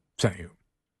am sent you.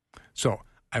 So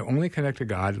I only connect to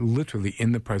God literally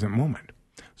in the present moment.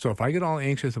 So if I get all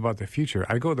anxious about the future,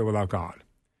 I go there without God.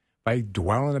 If I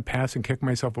dwell in the past and kick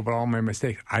myself about all my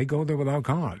mistakes, I go there without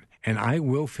God. And I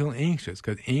will feel anxious,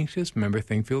 because anxious, remember,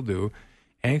 think, feel, do.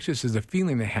 Anxious is a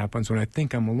feeling that happens when I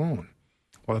think I'm alone.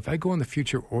 Well, if I go in the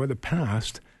future or the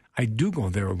past, I do go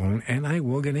there alone, and I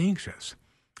will get anxious.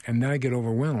 And then I get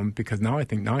overwhelmed, because now I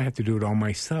think, now I have to do it all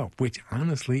myself, which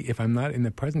honestly, if I'm not in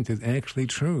the present, is actually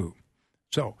true.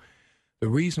 So the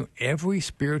reason every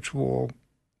spiritual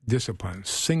discipline,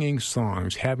 singing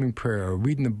songs, having prayer,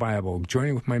 reading the Bible,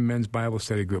 joining with my men's Bible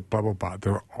study group, blah, blah, blah,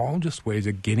 they're all just ways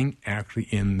of getting actually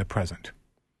in the present,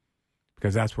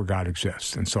 because that's where God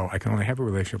exists. And so I can only have a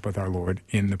relationship with our Lord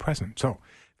in the present. So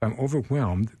if I'm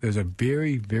overwhelmed, there's a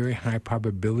very, very high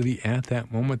probability at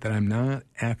that moment that I'm not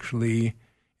actually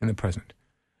in the present.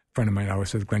 A friend of mine always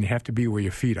says, Glenn, you have to be where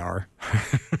your feet are.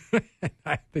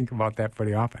 I think about that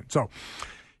pretty often. So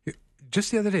just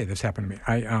the other day, this happened to me.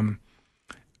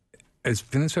 I was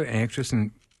feeling sort of anxious and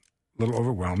a little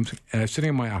overwhelmed, and I was sitting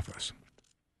in my office.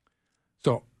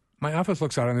 So my office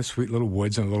looks out on this sweet little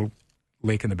woods and a little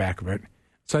lake in the back of it.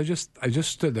 So I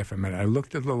just stood there for a minute. I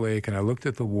looked at the lake, and I looked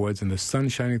at the woods, and the sun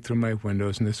shining through my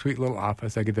windows, and the sweet little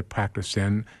office I get to practice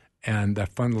in, and that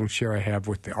fun little chair I have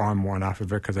with the arm worn off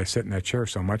of it because I sit in that chair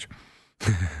so much.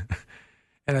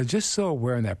 And I was just so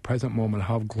aware in that present moment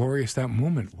how glorious that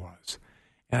moment was.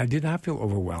 And I did not feel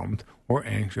overwhelmed or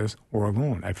anxious or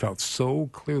alone. I felt so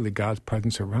clearly God's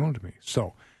presence around me.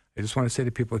 So I just want to say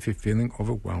to people, if you're feeling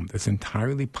overwhelmed, it's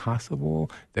entirely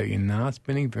possible that you're not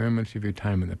spending very much of your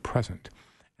time in the present,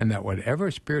 and that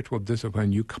whatever spiritual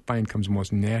discipline you find comes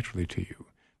most naturally to you,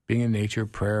 being in nature,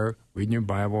 prayer, reading your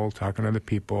Bible, talking to other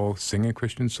people, singing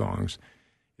Christian songs,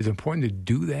 it's important to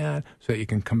do that so that you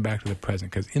can come back to the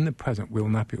present, because in the present we will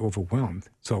not be overwhelmed.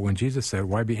 So when Jesus said,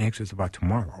 why be anxious about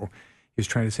tomorrow? He's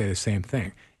trying to say the same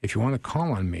thing. If you want to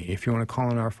call on me, if you want to call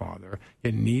on our Father,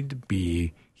 it need to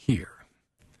be here.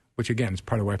 Which, again, is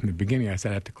part of why from the beginning I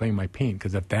said I have to claim my pain,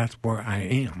 because if that's where I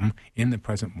am in the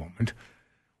present moment,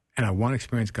 and I want to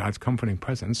experience God's comforting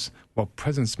presence, well,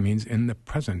 presence means in the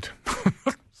present.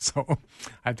 So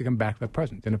I have to come back to the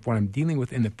present. And if what I'm dealing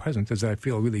with in the present is that I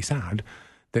feel really sad,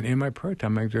 then in my prayer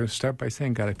time, I just start by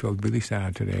saying, God, I feel really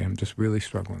sad today. I'm just really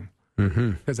struggling.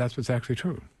 Because that's what's actually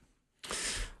true.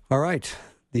 All right.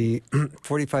 The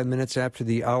 45 minutes after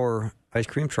the hour, ice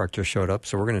cream truck just showed up,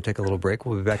 so we're going to take a little break.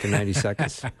 We'll be back in 90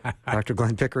 seconds. Dr.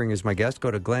 Glenn Pickering is my guest.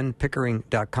 Go to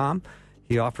glennpickering.com.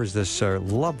 He offers this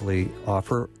lovely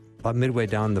offer midway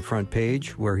down the front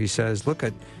page where he says, look,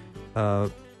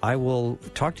 I will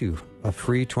talk to you, a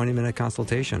free 20-minute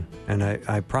consultation, and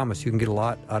I promise you can get a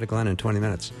lot out of Glenn in 20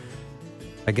 minutes.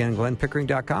 Again,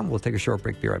 glennpickering.com. We'll take a short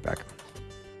break. Be right back.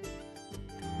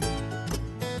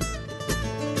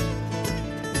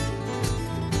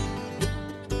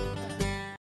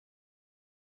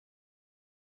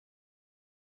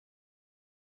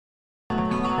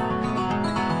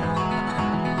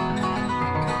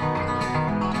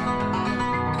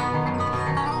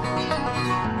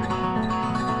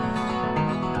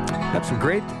 Have some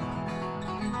great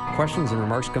questions and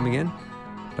remarks coming in.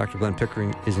 Dr. Glenn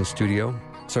Pickering is in studio.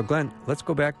 So, Glenn, let's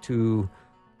go back to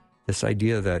this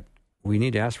idea that we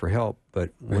need to ask for help,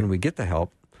 but when we get the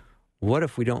help, what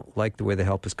if we don't like the way the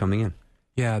help is coming in?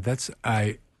 Yeah,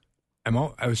 I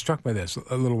was struck by this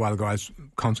a little while ago. I was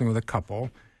counseling with a couple,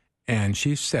 and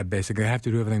she said, basically, I have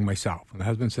to do everything myself. And the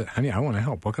husband said, honey, I want to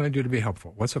help. What can I do to be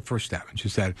helpful? What's the first step? And she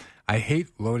said, I hate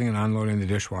loading and unloading the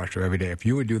dishwasher every day. If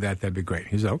you would do that, that'd be great.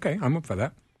 He said, okay, I'm up for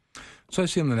that. So I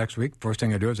see him the next week. First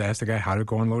thing I do is I ask the guy how to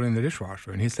go unloading the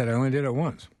dishwasher. And he said, I only did it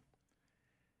once.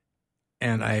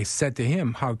 And I said to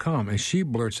him, how come? And she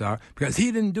blurts out, because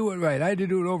he didn't do it right. I had to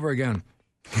do it over again.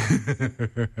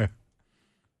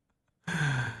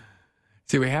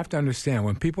 See, we have to understand,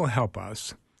 when people help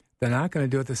us, they're not going to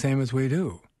do it the same as we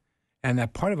do. And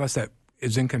that part of us that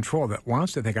is in control, that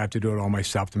wants to think I have to do it all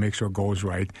myself to make sure it goes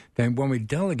right, then when we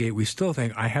delegate, we still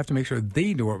think I have to make sure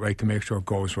they do it right to make sure it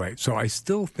goes right. So I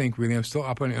still think, really, I'm still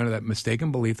operating under that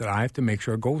mistaken belief that I have to make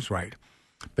sure it goes right.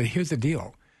 But here's the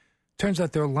deal. Turns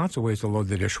out there are lots of ways to load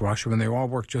the dishwasher, and they all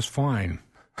work just fine.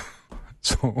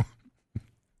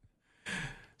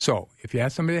 So if you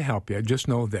ask somebody to help you, just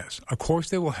know this. Of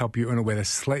course, they will help you in a way that's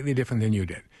slightly different than you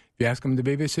did. If you ask them to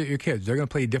babysit your kids, they're going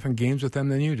to play different games with them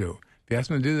than you do. If you ask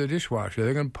them to do the dishwasher,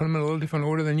 they're going to put them in a little different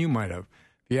order than you might have.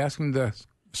 If you ask them to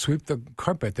sweep the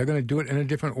carpet, they're going to do it in a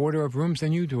different order of rooms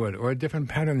than you do it, or a different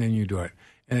pattern than you do it.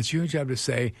 And it's your job to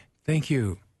say, thank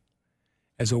you,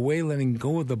 as a way of letting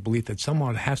go of the belief that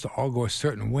somehow it has to all go a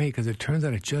certain way, because it turns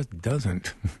out it just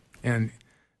doesn't. And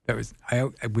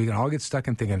we can all get stuck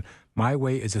in thinking, my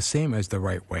way is the same as the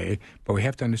right way, but we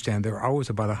have to understand there are always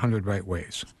about 100 right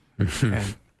ways.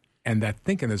 And that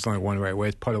thinking there's only one right way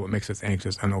is part of what makes us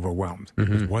anxious and overwhelmed.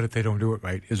 Because what if they don't do it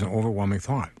right is an overwhelming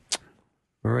thought.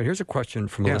 All right, here's a question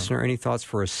from a listener. Any thoughts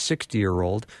for a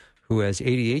 60-year-old who has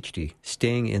ADHD?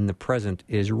 Staying in the present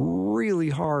is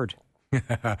really hard.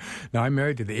 Now, I'm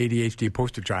married to the ADHD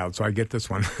poster child, so I get this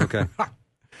one. Okay.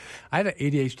 I had an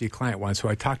ADHD client once who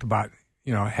I talked about,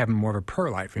 having more of a prayer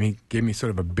life, and he gave me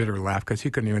sort of a bitter laugh because he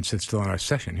couldn't even sit still in our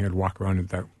session. He would walk around in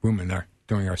that room in there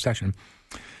during our session.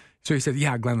 So he said,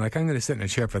 yeah, Glenn, I'm going to sit in a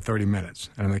chair for 30 minutes.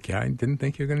 And I'm like, yeah, I didn't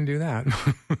think you were going to do that.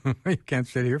 You can't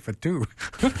sit here for 2.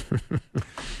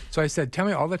 So I said, tell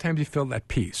me all the times you feel at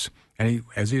peace. And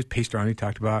as he was paced around, he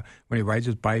talked about when he rides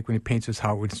his bike, when he paints his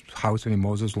house, when he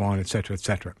mows his lawn, et cetera, et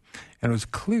cetera. And it was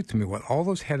clear to me what all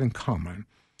those had in common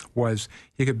was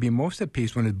he could be most at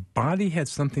peace when his body had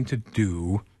something to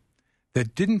do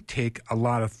that didn't take a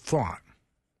lot of thought.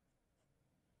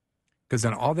 Because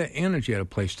then all that energy had a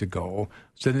place to go,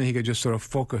 so then he could just sort of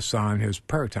focus on his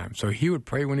prayer time. So he would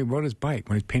pray when he rode his bike,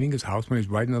 when he's painting his house, when he's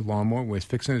riding the lawnmower, when he's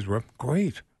fixing his roof.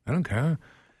 Great. I don't care.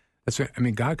 That's right. I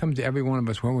mean, God comes to every one of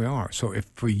us where we are. So if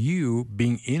for you,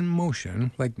 being in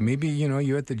motion, like maybe,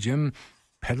 you're at the gym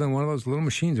pedaling one of those little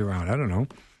machines around, I don't know.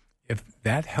 If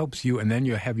that helps you and then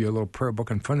you have your little prayer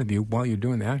book in front of you while you're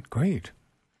doing that, great.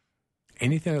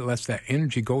 Anything that lets that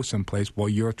energy go someplace while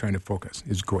you're trying to focus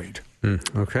is great.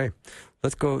 Okay.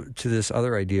 Let's go to this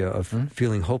other idea of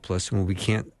feeling hopeless when we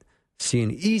can't see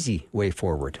an easy way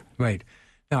forward. Right.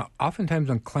 Now, oftentimes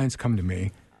when clients come to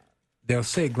me, they'll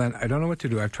say, Glenn, I don't know what to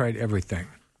do. I've tried everything.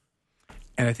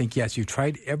 And I think, yes, you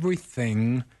tried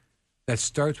everything that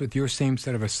starts with your same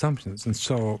set of assumptions. And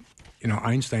so,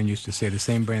 Einstein used to say, the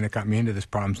same brain that got me into this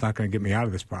problem is not going to get me out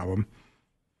of this problem.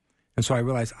 And so I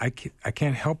realized I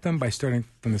can't help them by starting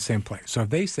from the same place. So if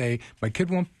they say, my kid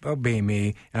won't obey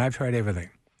me, and I've tried everything,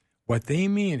 what they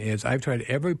mean is I've tried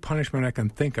every punishment I can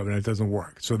think of, and it doesn't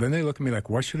work. So then they look at me like,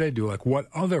 what should I do? Like, what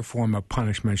other form of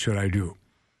punishment should I do?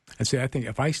 And say, I think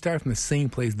if I start from the same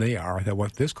place they are, that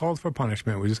what this calls for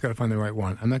punishment, we just got to find the right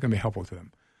one, I'm not going to be helpful to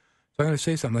them. So I'm going to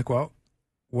say something like, well,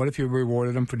 what if you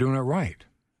rewarded them for doing it right?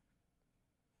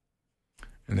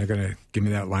 And they're going to give me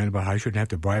that line about how I shouldn't have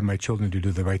to bribe my children to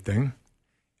do the right thing.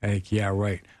 I think, yeah,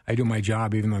 right. I do my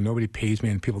job even though nobody pays me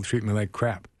and people treat me like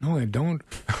crap. No, I don't.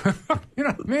 You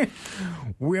know what I mean?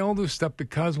 We all do stuff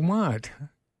because what?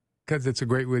 Because it's a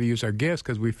great way to use our gifts,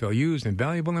 because we feel used and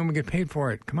valuable, and then we get paid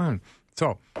for it. Come on.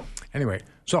 So, anyway,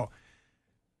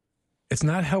 it's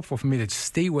not helpful for me to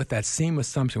stay with that same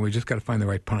assumption. We just got to find the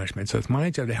right punishment. So it's my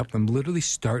job to help them literally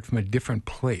start from a different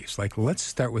place. Like, let's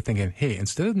start with thinking, hey,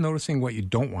 instead of noticing what you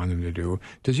don't want them to do,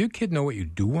 does your kid know what you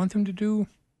do want them to do?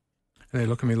 And they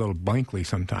look at me a little blankly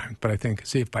sometimes. But I think,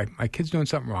 see, if my kid's doing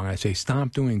something wrong, I say,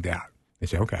 stop doing that. They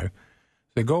say, okay.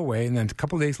 So they go away, and then a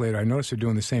couple of days later, I notice they're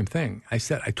doing the same thing. I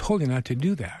said, I told you not to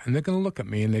do that. And they're going to look at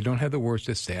me, and they don't have the words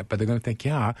to say it, but they're going to think,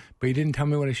 yeah, but you didn't tell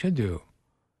me what I should do.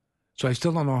 So I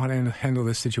still don't know how to handle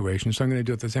this situation, so I'm going to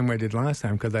do it the same way I did last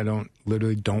time, because I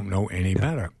literally don't know any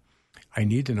better. I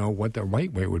need to know what the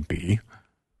right way would be.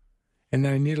 And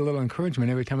then I need a little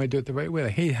encouragement every time I do it the right way.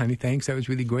 Like, hey, honey, thanks. That was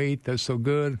really great. That was so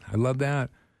good. I love that.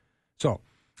 So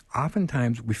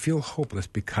oftentimes we feel hopeless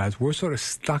because we're sort of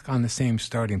stuck on the same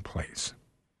starting place.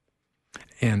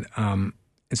 And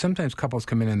sometimes couples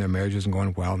come in their marriages and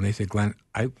going well, and they say, Glenn,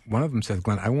 one of them says,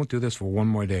 Glenn, I won't do this for one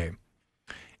more day.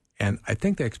 And I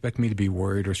think they expect me to be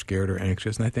worried or scared or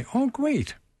anxious. And I think, oh,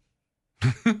 great.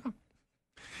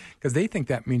 Because they think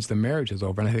that means the marriage is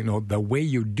over. And I think, no, the way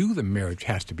you do the marriage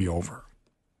has to be over.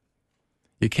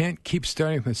 You can't keep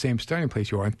starting from the same starting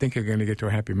place you are and think you're going to get to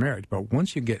a happy marriage. But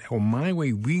once you get, oh, my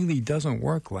way really doesn't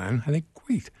work, Glenn, I think,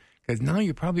 great. Because now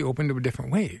you're probably open to a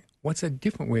different way. What's a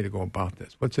different way to go about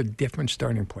this? What's a different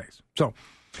starting place? So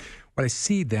what I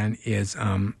see then is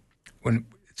when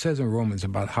it says in Romans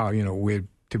about how, we're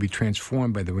to be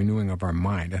transformed by the renewing of our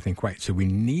mind. I think, right. So we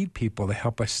need people to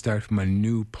help us start from a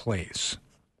new place.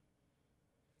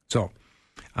 So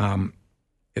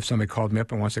if somebody called me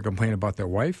up and wants to complain about their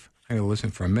wife, I'm going to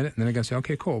listen for a minute, and then I'm going to say,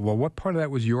 okay, cool. Well, what part of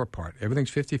that was your part?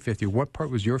 Everything's 50-50. What part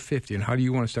was your 50, and how do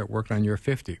you want to start working on your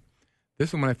 50? This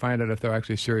is when I find out if they're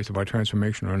actually serious about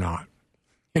transformation or not.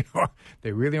 You know,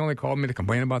 they really only called me to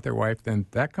complain about their wife, then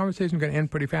that conversation is going to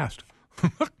end pretty fast.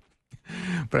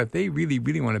 But if they really,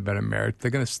 really want a better marriage,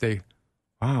 they're going to say,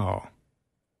 wow,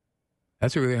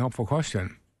 that's a really helpful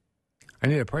question. I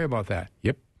need to pray about that.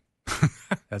 Yep.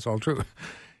 That's all true.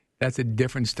 That's a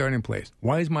different starting place.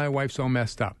 Why is my wife so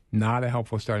messed up? Not a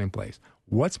helpful starting place.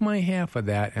 What's my half of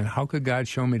that, and how could God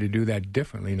show me to do that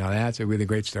differently? Now, that's a really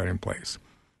great starting place.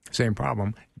 Same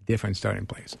problem, different starting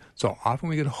place. So often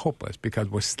we get hopeless because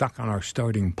we're stuck on our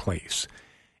starting place.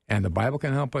 And the Bible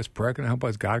can help us, prayer can help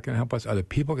us, God can help us, other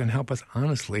people can help us.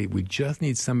 Honestly, we just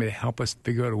need somebody to help us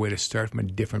figure out a way to start from a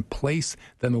different place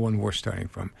than the one we're starting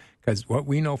from. Because what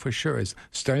we know for sure is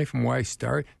starting from where I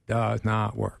start does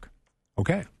not work.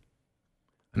 Okay.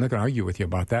 I'm not going to argue with you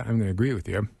about that. I'm going to agree with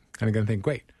you. And I'm going to think,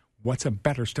 great, what's a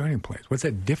better starting place? What's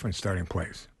a different starting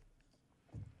place?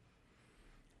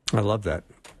 I love that.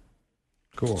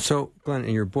 Cool. So, Glenn,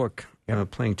 in your book,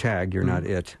 Playing Tag, You're Not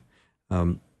It,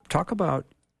 talk about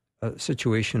a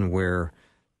situation where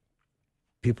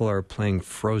people are playing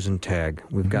frozen tag.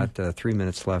 We've got 3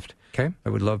 minutes left. Okay. I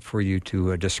would love for you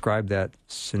to describe that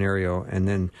scenario, and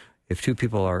then if two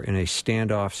people are in a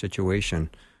standoff situation,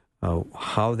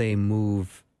 how they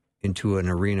move into an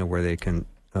arena where they can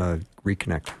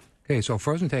reconnect. Okay, so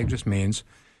frozen tag just means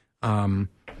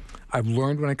I've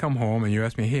learned when I come home and you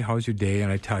ask me, hey, how's your day?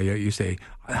 And I tell you, you say,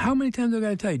 how many times do I got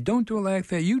to tell you? Don't do it like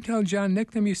that. You tell John,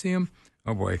 next time you see him.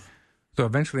 Oh, boy. So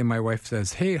eventually my wife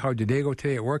says, hey, how'd your day go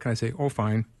today at work? And I say, oh,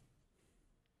 fine.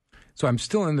 So I'm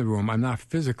still in the room. I'm not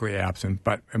physically absent,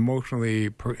 but emotionally,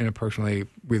 interpersonally,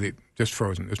 really just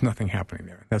frozen. There's nothing happening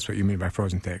there. That's what you mean by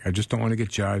frozen tag. I just don't want to get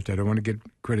judged. I don't want to get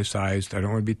criticized. I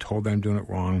don't want to be told that I'm doing it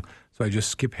wrong. So I just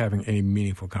skip having any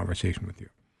meaningful conversation with you.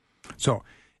 So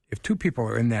if two people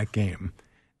are in that game,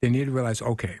 they need to realize,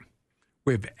 okay,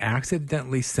 we've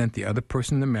accidentally sent the other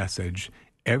person the message.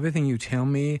 Everything you tell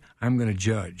me, I'm going to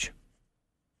judge.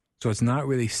 So it's not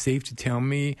really safe to tell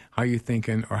me how you're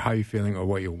thinking or how you're feeling or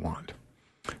what you want.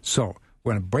 So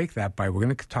we're going to break that by, we're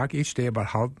going to talk each day about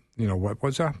how, what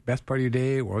was the best part of your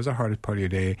day, what was the hardest part of your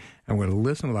day, and we're going to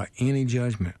listen without any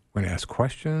judgment. We're going to ask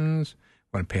questions,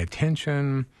 we're going to pay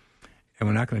attention, and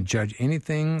we're not going to judge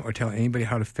anything or tell anybody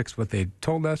how to fix what they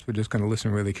told us. We're just going to listen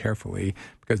really carefully,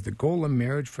 because the goal of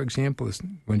marriage, for example, is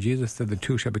when Jesus said the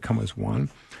two shall become as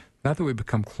one, not that we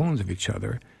become clones of each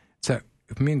other. It's that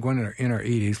if me and Gwen are in our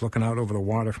 80s looking out over the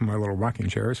water from our little rocking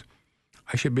chairs,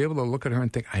 I should be able to look at her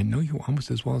and think, I know you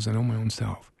almost as well as I know my own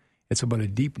self. It's about a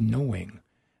deep knowing.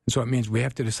 And so it means we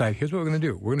have to decide, here's what we're going to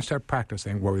do. We're going to start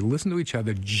practicing where we listen to each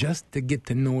other just to get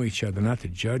to know each other, not to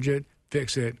judge it,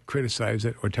 fix it, criticize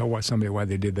it, or tell somebody why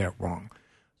they did that wrong.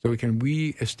 So we can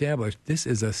reestablish this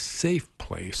is a safe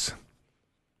place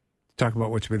to talk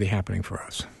about what's really happening for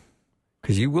us.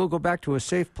 Because you will go back to a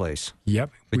safe place. Yep.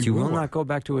 But you will not go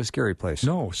back to a scary place.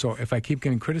 No. So if I keep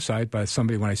getting criticized by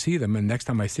somebody when I see them, and next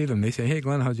time I see them, they say, hey,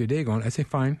 Glenn, how's your day going? I say,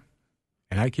 fine.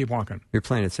 And I keep walking. You're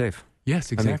playing it safe.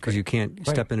 Yes, exactly. Because you can't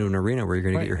step into an arena where you're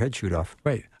going to get your head chewed off.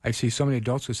 Right. I see so many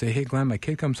adults who say, hey, Glenn, my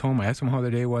kid comes home. I ask them how their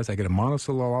day was. I get a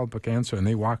monosyllabic answer, and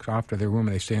they walk off to their room,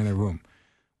 and they stay in their room.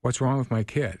 What's wrong with my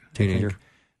kid? Teenager.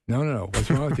 No.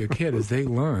 What's wrong with your kid is they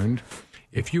learned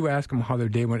if you ask them how their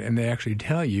day went and they actually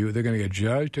tell you, they're going to get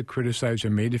judged or criticized or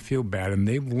made to feel bad, and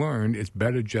they've learned it's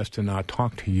better just to not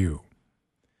talk to you.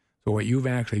 So what you've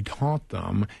actually taught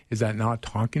them is that not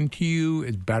talking to you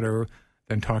is better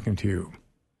than talking to you.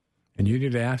 And you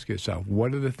need to ask yourself,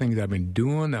 what are the things I've been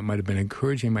doing that might have been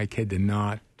encouraging my kid to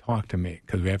not talk to me?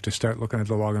 Because we have to start looking at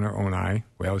the log in our own eye.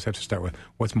 We always have to start with,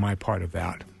 what's my part of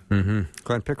that? Mm-hmm.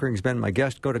 Glenn Pickering's been my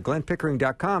guest. Go to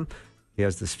glennpickering.com. He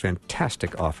has this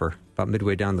fantastic offer. About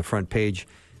midway down the front page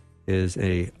is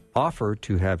a offer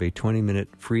to have a 20-minute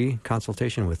free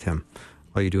consultation with him.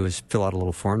 All you do is fill out a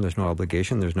little form. There's no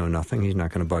obligation. There's no nothing. He's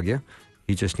not going to bug you.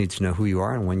 He just needs to know who you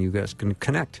are and when you guys can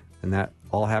connect. And that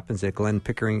all happens at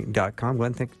glennpickering.com.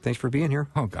 Glenn, thanks for being here.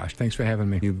 Oh, gosh, thanks for having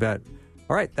me. You bet.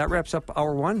 All right, that wraps up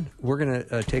hour one. We're going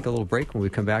to take a little break. When we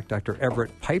come back, Dr.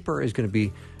 Everett Piper is going to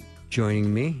be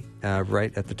joining me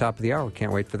right at the top of the hour.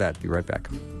 Can't wait for that. Be right back.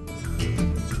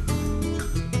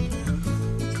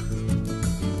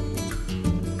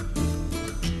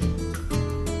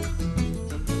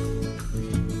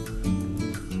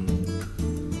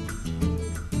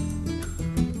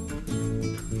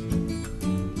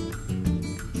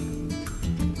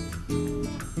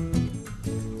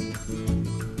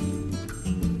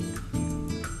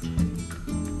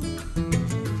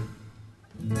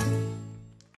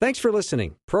 Thanks for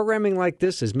listening. Programming like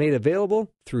this is made available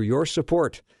through your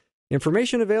support.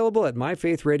 Information available at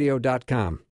myfaithradio.com.